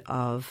creation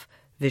of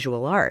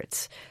visual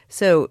arts?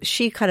 So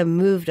she kind of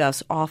moved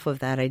us off of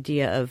that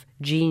idea of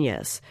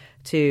genius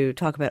to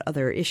talk about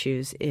other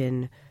issues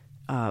in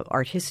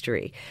art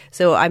history.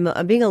 So I'm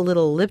being a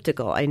little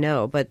elliptical, I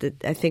know, but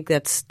I think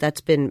that's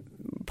been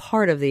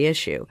part of the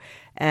issue.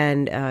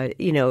 And,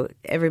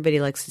 everybody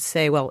likes to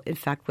say, well, in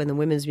fact, when the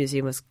Women's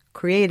Museum was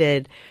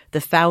created,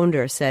 the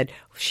founder said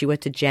she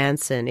went to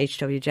Jansen,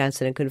 H.W.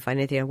 Jansen, and couldn't find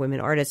anything on women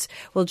artists.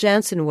 Well,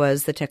 Jansen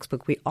was the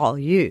textbook we all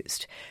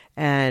used.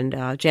 And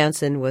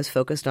Jansen was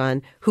focused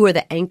on who are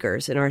the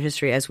anchors in art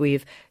history as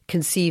we've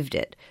conceived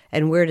it.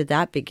 And where did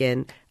that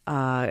begin?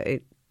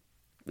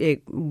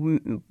 It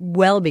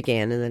well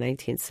began in the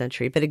 19th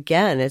century. But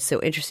again, it's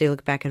so interesting to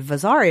look back at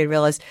Vasari and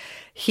realize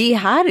he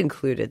had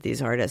included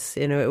these artists.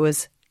 It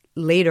was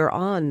later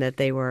on that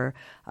they were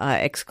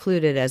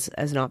excluded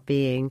as not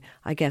being,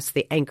 I guess,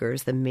 the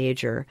anchors, the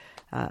major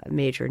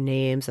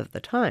names of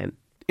the time.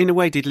 In a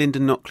way, did Linda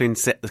Nochlin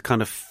set the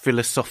kind of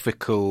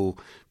philosophical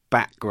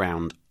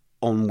background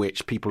on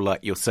which people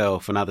like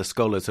yourself and other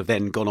scholars have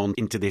then gone on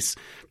into this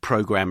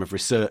program of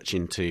research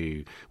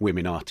into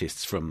women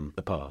artists from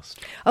the past?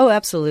 Oh,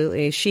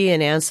 absolutely. She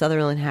and Anne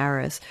Sutherland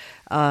Harris,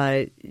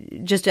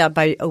 just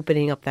by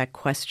opening up that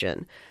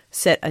question,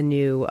 set a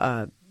new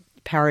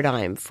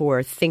paradigm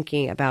for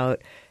thinking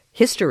about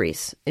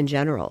histories in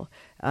general.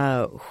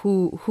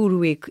 who do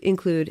we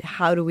include?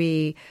 How do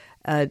we?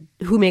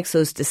 Who makes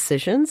those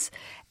decisions?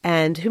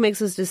 And who makes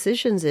those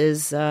decisions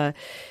is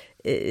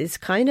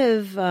kind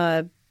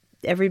of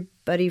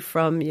everybody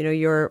from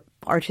your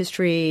art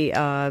history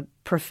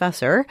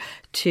professor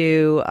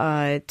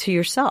to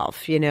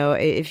yourself.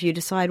 If you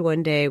decide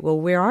one day, well,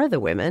 where are the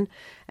women,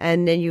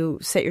 and then you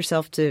set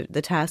yourself to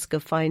the task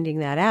of finding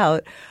that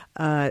out,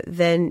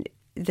 then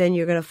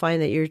you're going to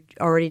find that you're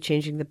already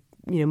changing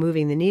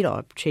moving the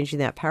needle, changing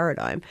that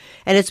paradigm.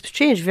 And it's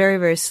changed very,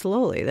 very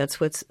slowly. That's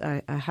what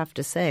I have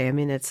to say. I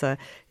mean, it's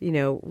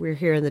we're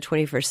here in the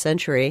 21st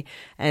century,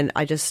 and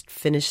I just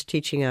finished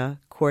teaching a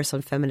course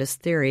on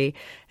feminist theory,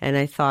 and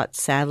I thought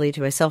sadly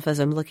to myself as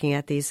I'm looking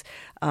at these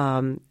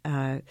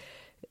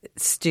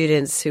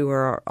students who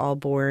are all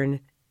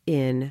born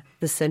in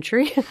the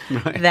century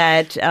right.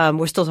 that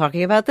we're still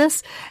talking about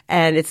this,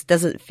 and it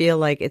doesn't feel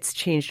like it's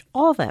changed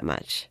all that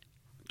much.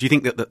 Do you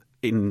think that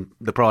in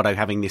the Prado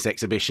having this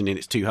exhibition in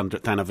its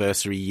 200th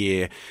anniversary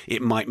year,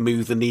 it might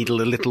move the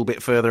needle a little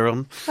bit further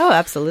on? Oh,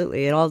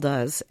 absolutely. It all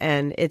does.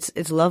 And it's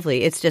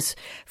lovely. It's just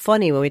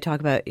funny when we talk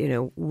about,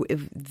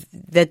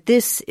 that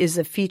this is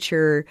a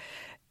feature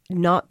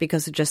not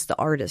because of just the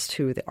artist,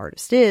 who the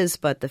artist is,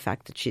 but the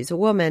fact that she's a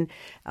woman.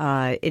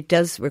 It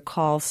does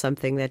recall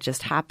something that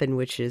just happened,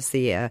 which is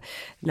the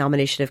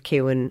nomination of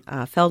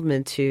Kaywin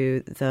Feldman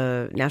to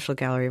the National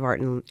Gallery of Art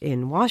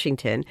in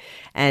Washington,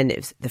 and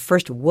it's the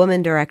first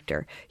woman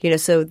director.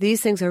 So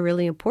these things are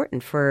really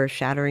important for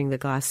shattering the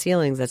glass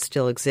ceilings that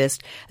still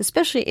exist,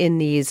 especially in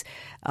these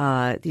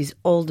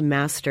old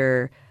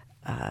master.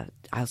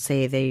 I'll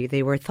say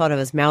they were thought of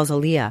as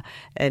mausolea,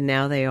 and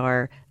now they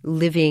are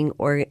living,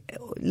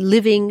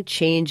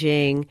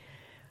 changing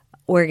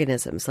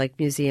organisms like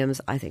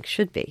museums, I think,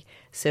 should be.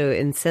 So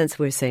in a sense,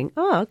 we're saying,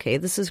 oh, okay,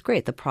 this is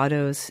great. The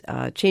Prado's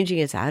changing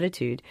its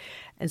attitude.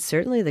 And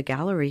certainly the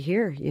gallery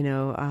here,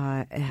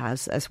 it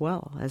has as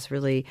well. As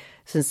really,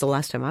 since the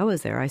last time I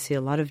was there, I see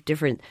a lot of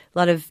different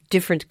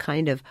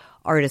kind of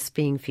artists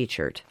being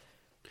featured.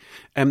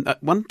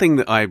 One thing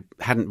that I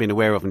hadn't been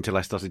aware of until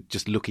I started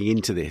just looking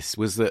into this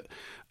was that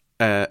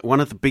one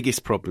of the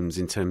biggest problems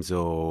in terms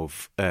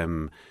of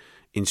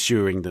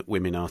ensuring that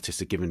women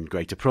artists are given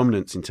greater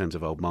prominence in terms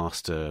of old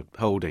master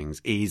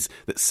holdings is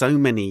that so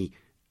many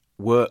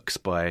works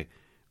by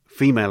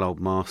female old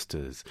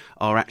masters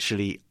are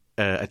actually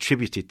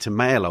attributed to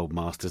male old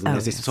masters, and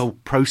there's this whole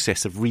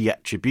process of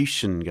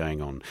reattribution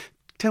going on.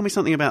 Tell me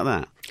something about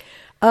that.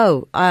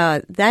 Oh,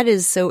 that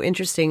is so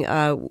interesting.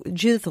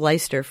 Judith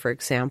Leister, for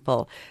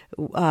example,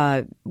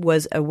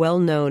 was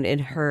well-known in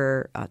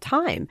her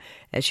time.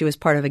 She was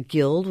part of a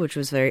guild, which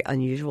was very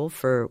unusual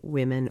for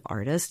women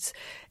artists.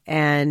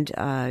 And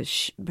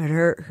but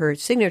her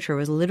signature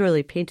was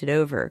literally painted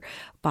over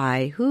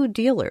by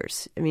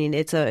dealers. I mean,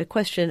 it's a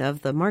question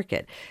of the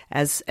market.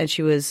 And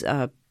she was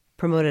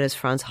promoted as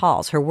Franz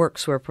Hals. Her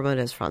works were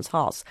promoted as Franz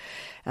Hals.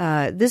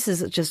 This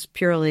is just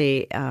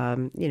purely,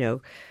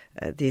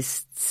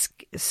 these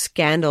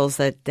scandals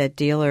that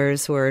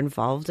dealers were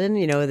involved in,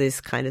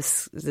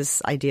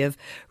 this idea of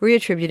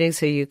reattributing,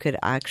 so you could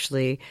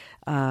actually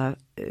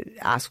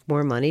ask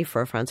more money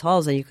for Franz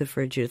Hals than you could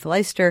for Judith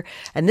Leister.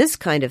 And this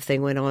kind of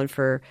thing went on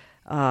for,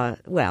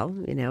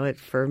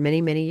 for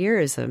many, many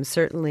years.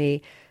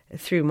 Certainly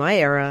through my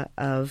era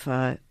of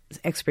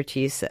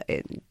expertise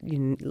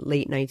in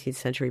late 19th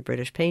century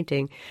British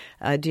painting,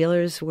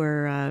 dealers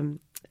were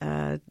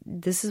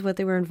this is what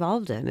they were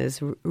involved in, is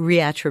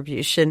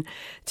reattribution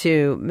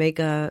to make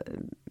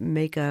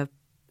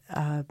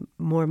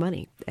more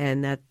money,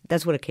 and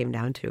that's what it came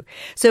down to.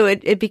 So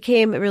it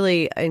became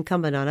really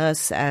incumbent on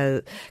us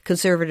as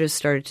conservatives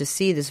started to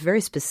see this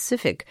very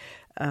specific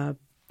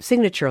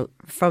signature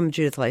from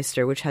Judith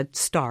Leister, which had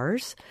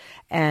stars,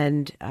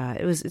 and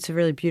it's a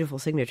really beautiful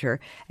signature.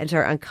 And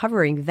so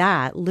uncovering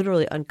that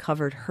literally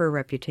uncovered her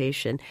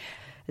reputation.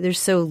 There's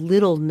so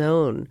little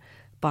known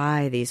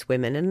by these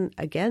women, and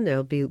again,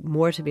 there'll be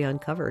more to be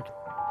uncovered.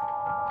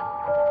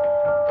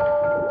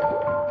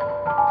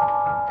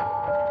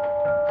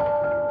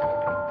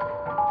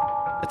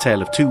 A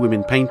Tale of Two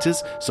Women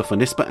Painters,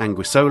 Sofonisba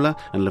Anguissola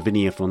and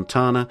Lavinia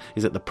Fontana,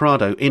 is at the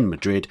Prado in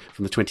Madrid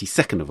from the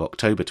 22nd of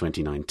October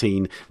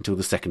 2019 until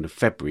the 2nd of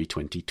February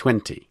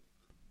 2020.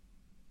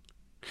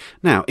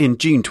 Now, in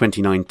June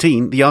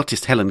 2019, the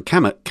artist Helen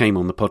Kamek came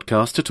on the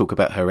podcast to talk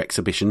about her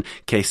exhibition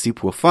Che si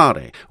può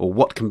fare, or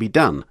What Can Be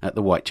Done, at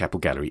the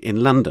Whitechapel Gallery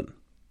in London.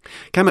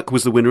 Kamek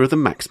was the winner of the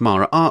Max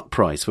Mara Art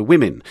Prize for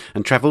Women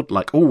and travelled,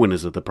 like all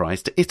winners of the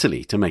prize, to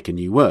Italy to make a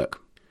new work.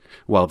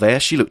 While there,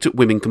 she looked at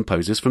women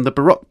composers from the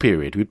Baroque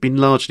period who'd been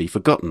largely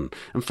forgotten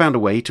and found a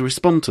way to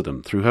respond to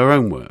them through her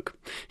own work.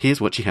 Here's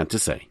what she had to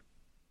say.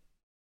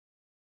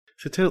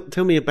 So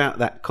tell me about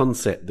that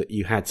concept that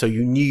you had. So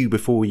you knew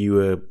before you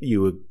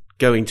were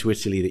going to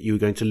Italy that you were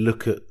going to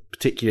look at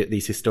particularly at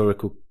these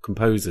historical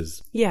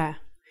composers. Yeah,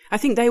 I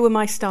think they were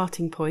my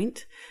starting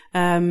point.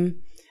 I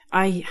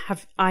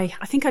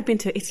think I'd been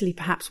to Italy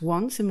perhaps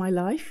once in my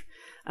life,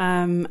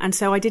 and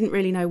so I didn't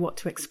really know what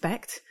to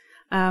expect.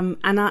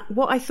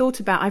 What I thought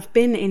about, I've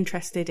been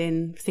interested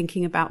in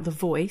thinking about the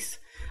voice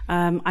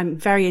I'm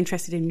very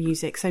interested in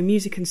music. So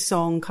music and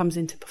song comes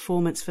into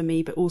performance for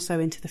me, but also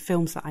into the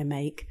films that I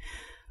make.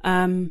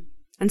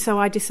 And so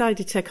I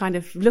decided to kind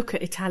of look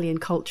at Italian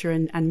culture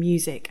and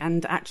music,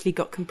 and actually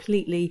got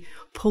completely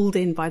pulled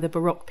in by the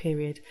Baroque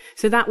period.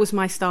 So that was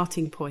my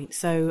starting point.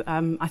 So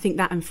I think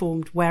that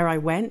informed where I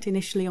went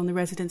initially on the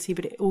residency,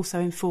 but it also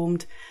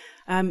informed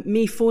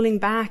me falling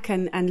back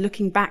and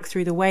looking back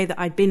through the way that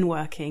I'd been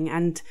working.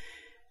 And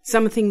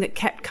something that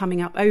kept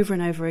coming up over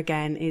and over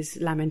again is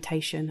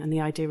lamentation and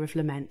the idea of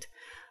lament.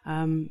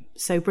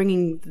 So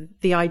bringing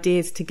the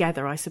ideas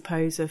together, I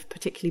suppose, of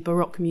particularly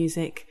Baroque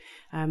music,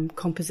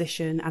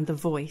 composition and the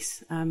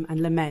voice, and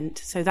lament.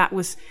 So that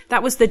was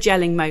the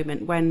gelling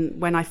moment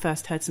when I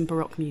first heard some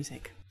Baroque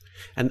music.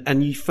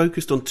 And you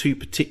focused on two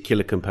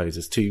particular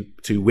composers,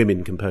 two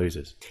women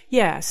composers.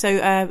 Yeah,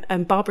 so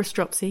Barbara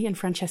Strozzi and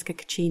Francesca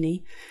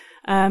Caccini.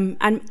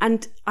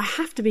 And I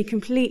have to be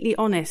completely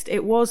honest,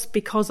 it was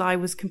because I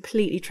was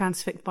completely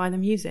transfixed by the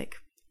music.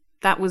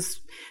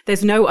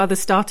 There's no other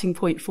starting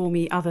point for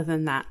me other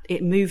than that.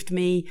 It moved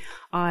me.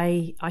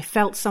 I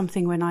felt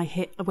something when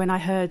I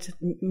heard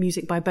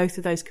music by both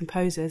of those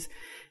composers.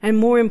 And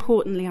more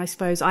importantly, I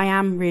suppose, I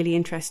am really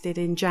interested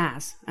in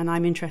jazz, and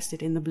I'm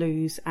interested in the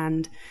blues,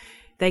 and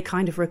they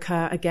kind of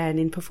recur again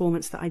in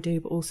performance that I do,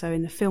 but also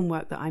in the film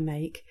work that I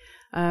make.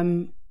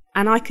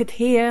 And I could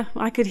hear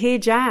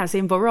jazz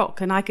in Baroque,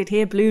 and I could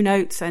hear blue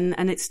notes, and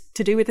it's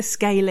to do with the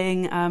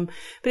scaling,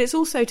 but it's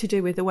also to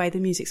do with the way the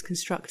music's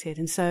constructed.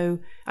 And so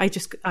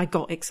I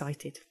got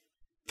excited.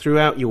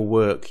 Throughout your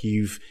work,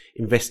 you've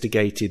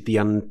investigated the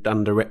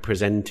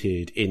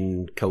underrepresented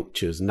in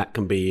cultures, and that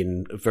can be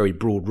in a very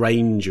broad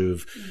range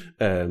of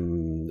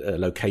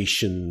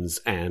locations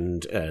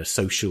and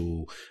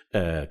social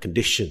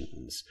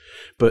conditions.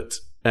 But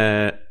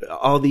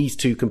are these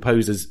two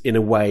composers, in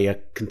a way, a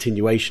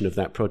continuation of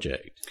that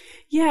project?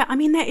 Yeah, I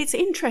mean, it's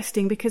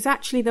interesting because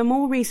actually the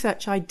more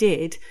research I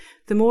did,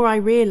 the more I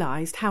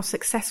realised how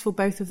successful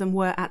both of them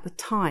were at the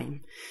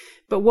time.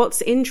 But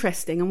what's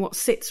interesting and what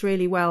sits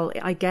really well,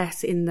 I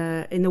guess, in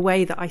the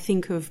way that I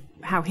think of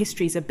how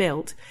histories are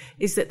built,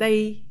 is that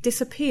they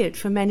disappeared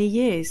for many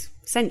years,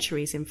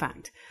 centuries, in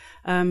fact.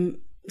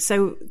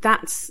 So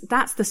that's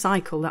the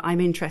cycle that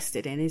I'm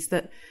interested in, is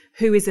that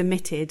who is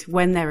omitted,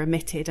 when they're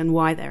omitted, and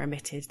why they're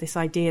omitted. This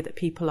idea that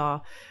people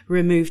are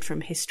removed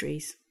from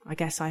histories. I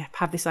guess I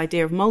have this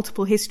idea of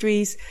multiple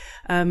histories.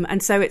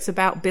 And so it's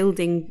about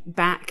building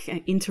back,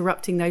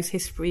 interrupting those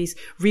histories,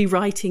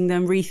 rewriting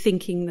them,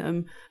 rethinking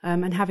them,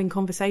 and having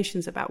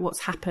conversations about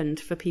what's happened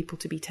for people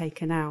to be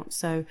taken out.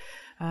 So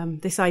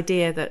this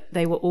idea that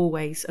they were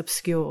always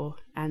obscure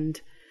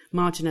and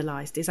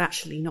marginalized is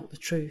actually not the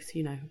truth.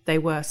 You know, they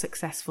were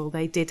successful.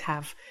 They did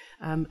have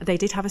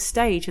a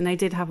stage, and they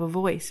did have a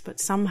voice, but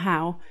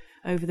somehow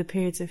over the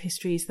periods of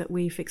histories that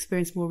we've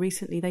experienced more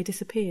recently, they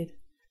disappeared.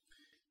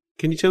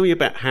 Can you tell me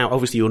about how,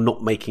 obviously you're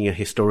not making a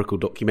historical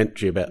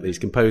documentary about these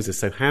composers,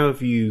 so how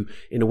have you,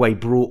 in a way,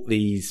 brought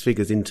these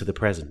figures into the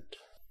present?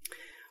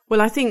 Well,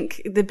 I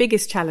think the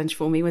biggest challenge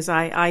for me was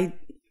I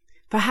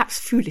perhaps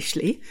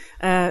foolishly,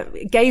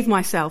 gave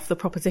myself the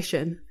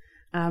proposition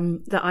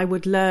that I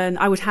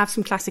would have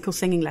some classical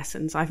singing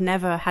lessons. I've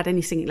never had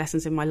any singing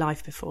lessons in my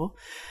life before.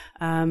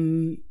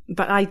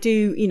 But I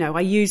do,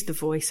 I use the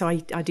voice, so I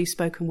do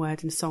spoken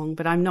word and song,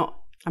 but I'm not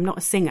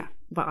a singer,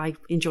 but I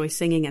enjoy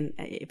singing, and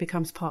it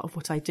becomes part of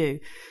what I do.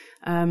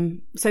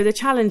 So the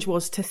challenge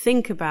was to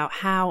think about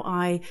how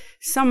I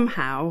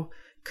somehow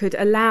could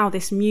allow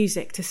this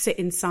music to sit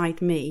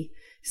inside me,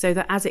 so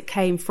that as it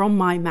came from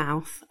my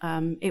mouth,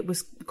 it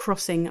was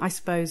crossing, I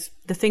suppose,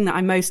 the thing that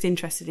I'm most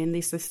interested in,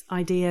 this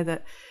idea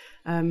that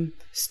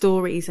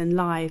stories and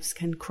lives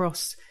can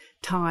cross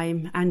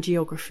time and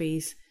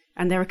geographies.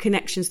 And there are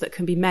connections that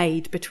can be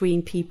made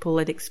between people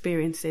and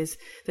experiences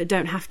that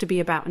don't have to be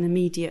about an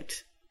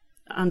immediate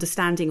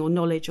understanding or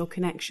knowledge or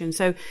connection.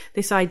 So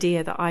this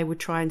idea that I would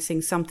try and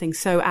sing something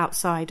so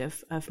outside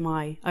of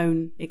my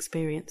own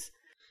experience.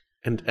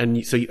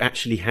 And so you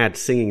actually had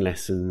singing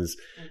lessons,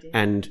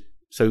 and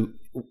so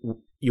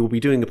you'll be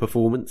doing a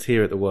performance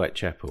here at the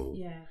Whitechapel.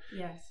 Yeah,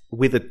 yes.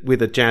 With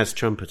a jazz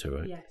trumpeter,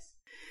 right? Yes.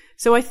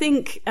 So I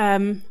think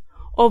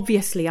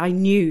obviously I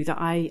knew that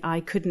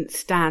I couldn't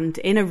stand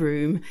in a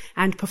room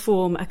and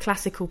perform a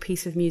classical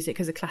piece of music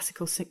as a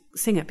classical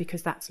singer,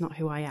 because that's not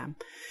who I am.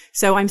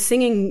 So I'm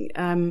singing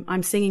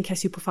Che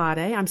si può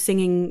fare. I'm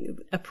singing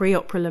a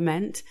pre-opera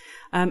lament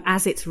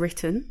as it's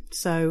written.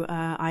 So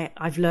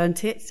I've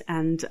learnt it,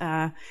 and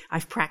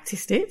I've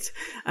practiced it.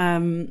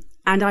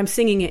 And I'm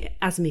singing it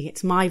as me.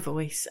 It's my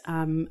voice.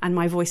 And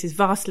my voice is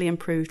vastly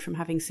improved from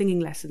having singing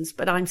lessons,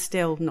 but I'm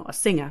still not a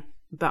singer,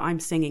 but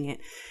I'm singing it.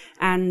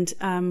 And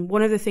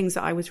one of the things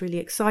that I was really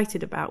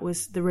excited about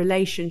was the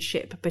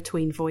relationship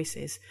between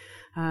voices.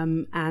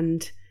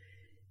 And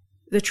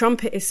the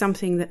trumpet is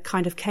something that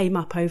kind of came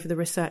up over the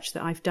research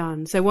that I've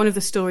done. So one of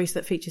the stories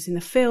that features in the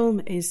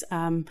film is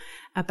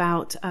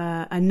about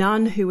a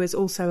nun who was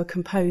also a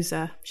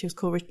composer. She was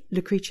called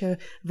Lucrezia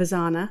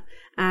Vezzana,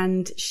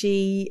 and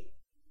she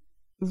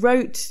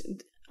wrote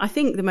I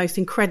think, the most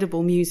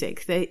incredible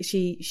music.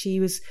 She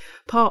was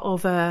part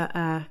of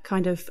a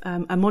kind of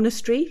a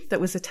monastery that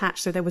was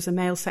attached. So there was a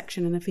male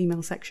section and a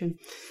female section.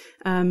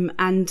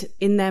 And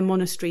in their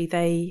monastery,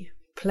 they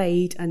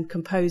played and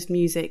composed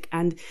music,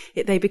 and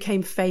they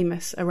became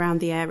famous around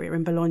the area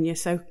in Bologna.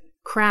 So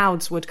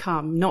crowds would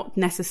come, not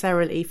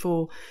necessarily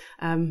for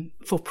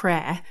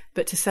prayer,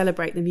 but to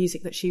celebrate the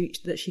music that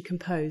she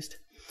composed.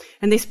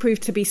 And this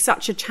proved to be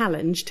such a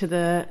challenge to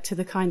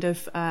the kind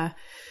of,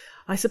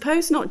 I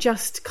suppose, not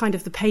just kind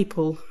of the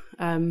papal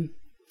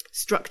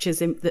structures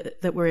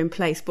that were in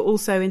place, but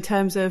also in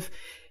terms of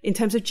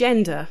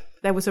gender.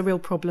 There was a real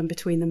problem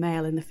between the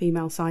male and the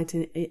female side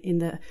in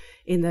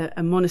the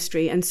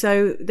monastery. And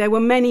so there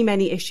were many,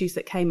 many issues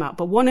that came up.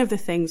 But one of the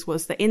things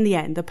was that in the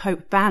end, the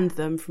Pope banned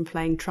them from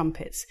playing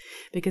trumpets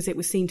because it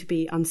was seen to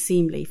be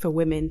unseemly for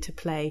women to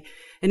play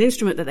an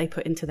instrument that they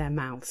put into their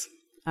mouths.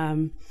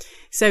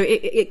 So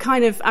it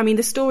kind of, I mean,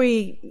 the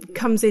story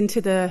comes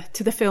into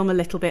the film a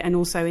little bit and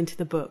also into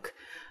the book.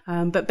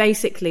 But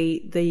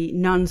basically, the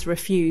nuns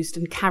refused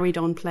and carried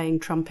on playing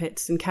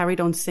trumpets and carried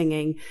on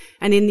singing.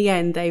 And in the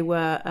end, they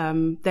were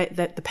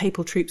the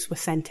papal troops were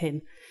sent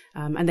in,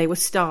 and they were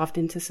starved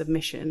into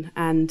submission.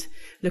 And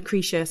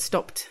Lucretia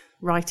stopped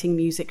writing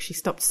music. She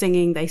stopped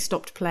singing. They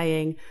stopped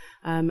playing.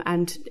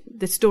 And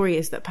the story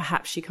is that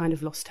perhaps she kind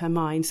of lost her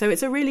mind. So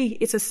it's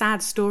a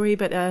sad story,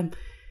 but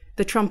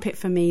the trumpet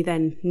for me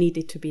then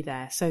needed to be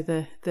there. So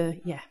the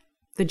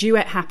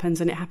duet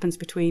happens, and it happens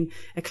between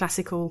a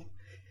classical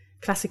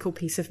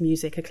piece of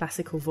music, a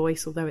classical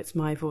voice, although it's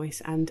my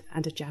voice, and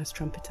a jazz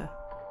trumpeter.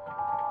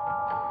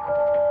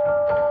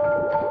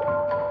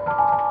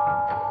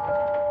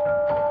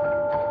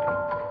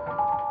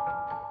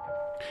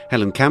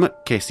 Helen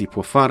Kammert, Che si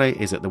può fare,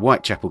 is at the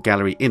Whitechapel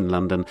Gallery in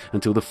London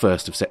until the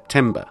 1st of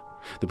September.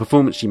 The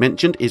performance she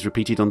mentioned is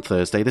repeated on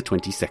Thursday the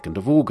 22nd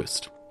of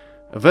August.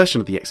 A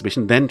version of the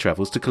exhibition then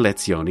travels to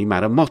Collezioni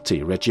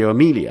Maramotti, Reggio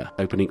Emilia,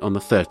 opening on the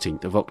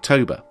 13th of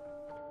October.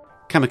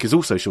 Kammert is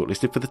also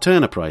shortlisted for the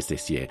Turner Prize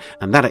this year,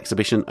 and that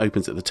exhibition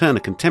opens at the Turner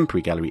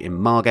Contemporary Gallery in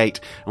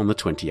Margate on the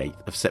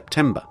 28th of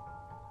September.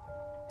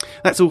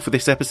 That's all for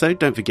this episode.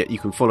 Don't forget you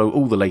can follow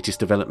all the latest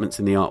developments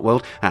in the art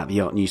world at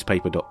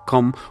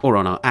theartnewspaper.com or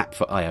on our app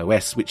for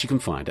iOS, which you can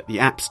find at the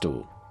App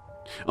Store.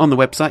 On the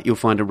website you'll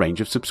find a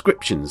range of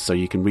subscriptions so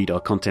you can read our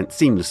content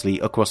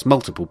seamlessly across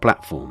multiple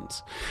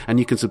platforms. And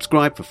you can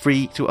subscribe for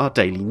free to our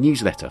daily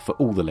newsletter for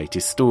all the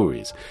latest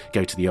stories.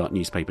 Go to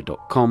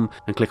theartnewspaper.com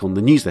and click on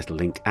the newsletter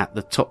link at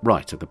the top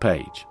right of the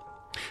page.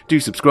 Do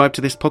subscribe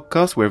to this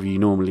podcast wherever you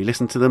normally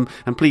listen to them,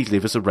 and please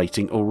leave us a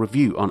rating or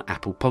review on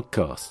Apple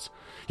Podcasts.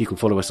 You can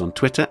follow us on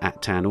Twitter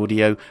at Tan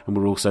Audio, and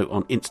we're also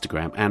on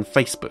Instagram and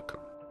Facebook.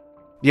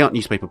 The Art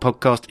Newspaper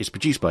podcast is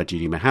produced by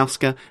Judy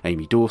Mihauska,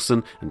 Amy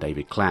Dawson and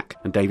David Clack,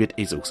 and David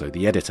is also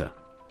the editor.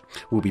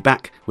 We'll be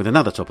back with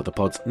another Top of the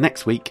Pods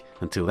next week.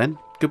 Until then,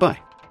 goodbye.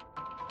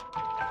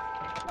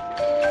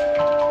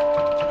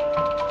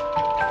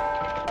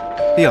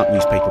 The Art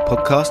Newspaper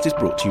podcast is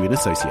brought to you in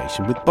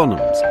association with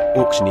Bonhams,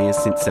 auctioneers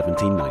since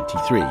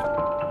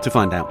 1793. To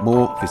find out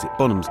more, visit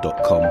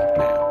bonhams.com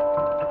now.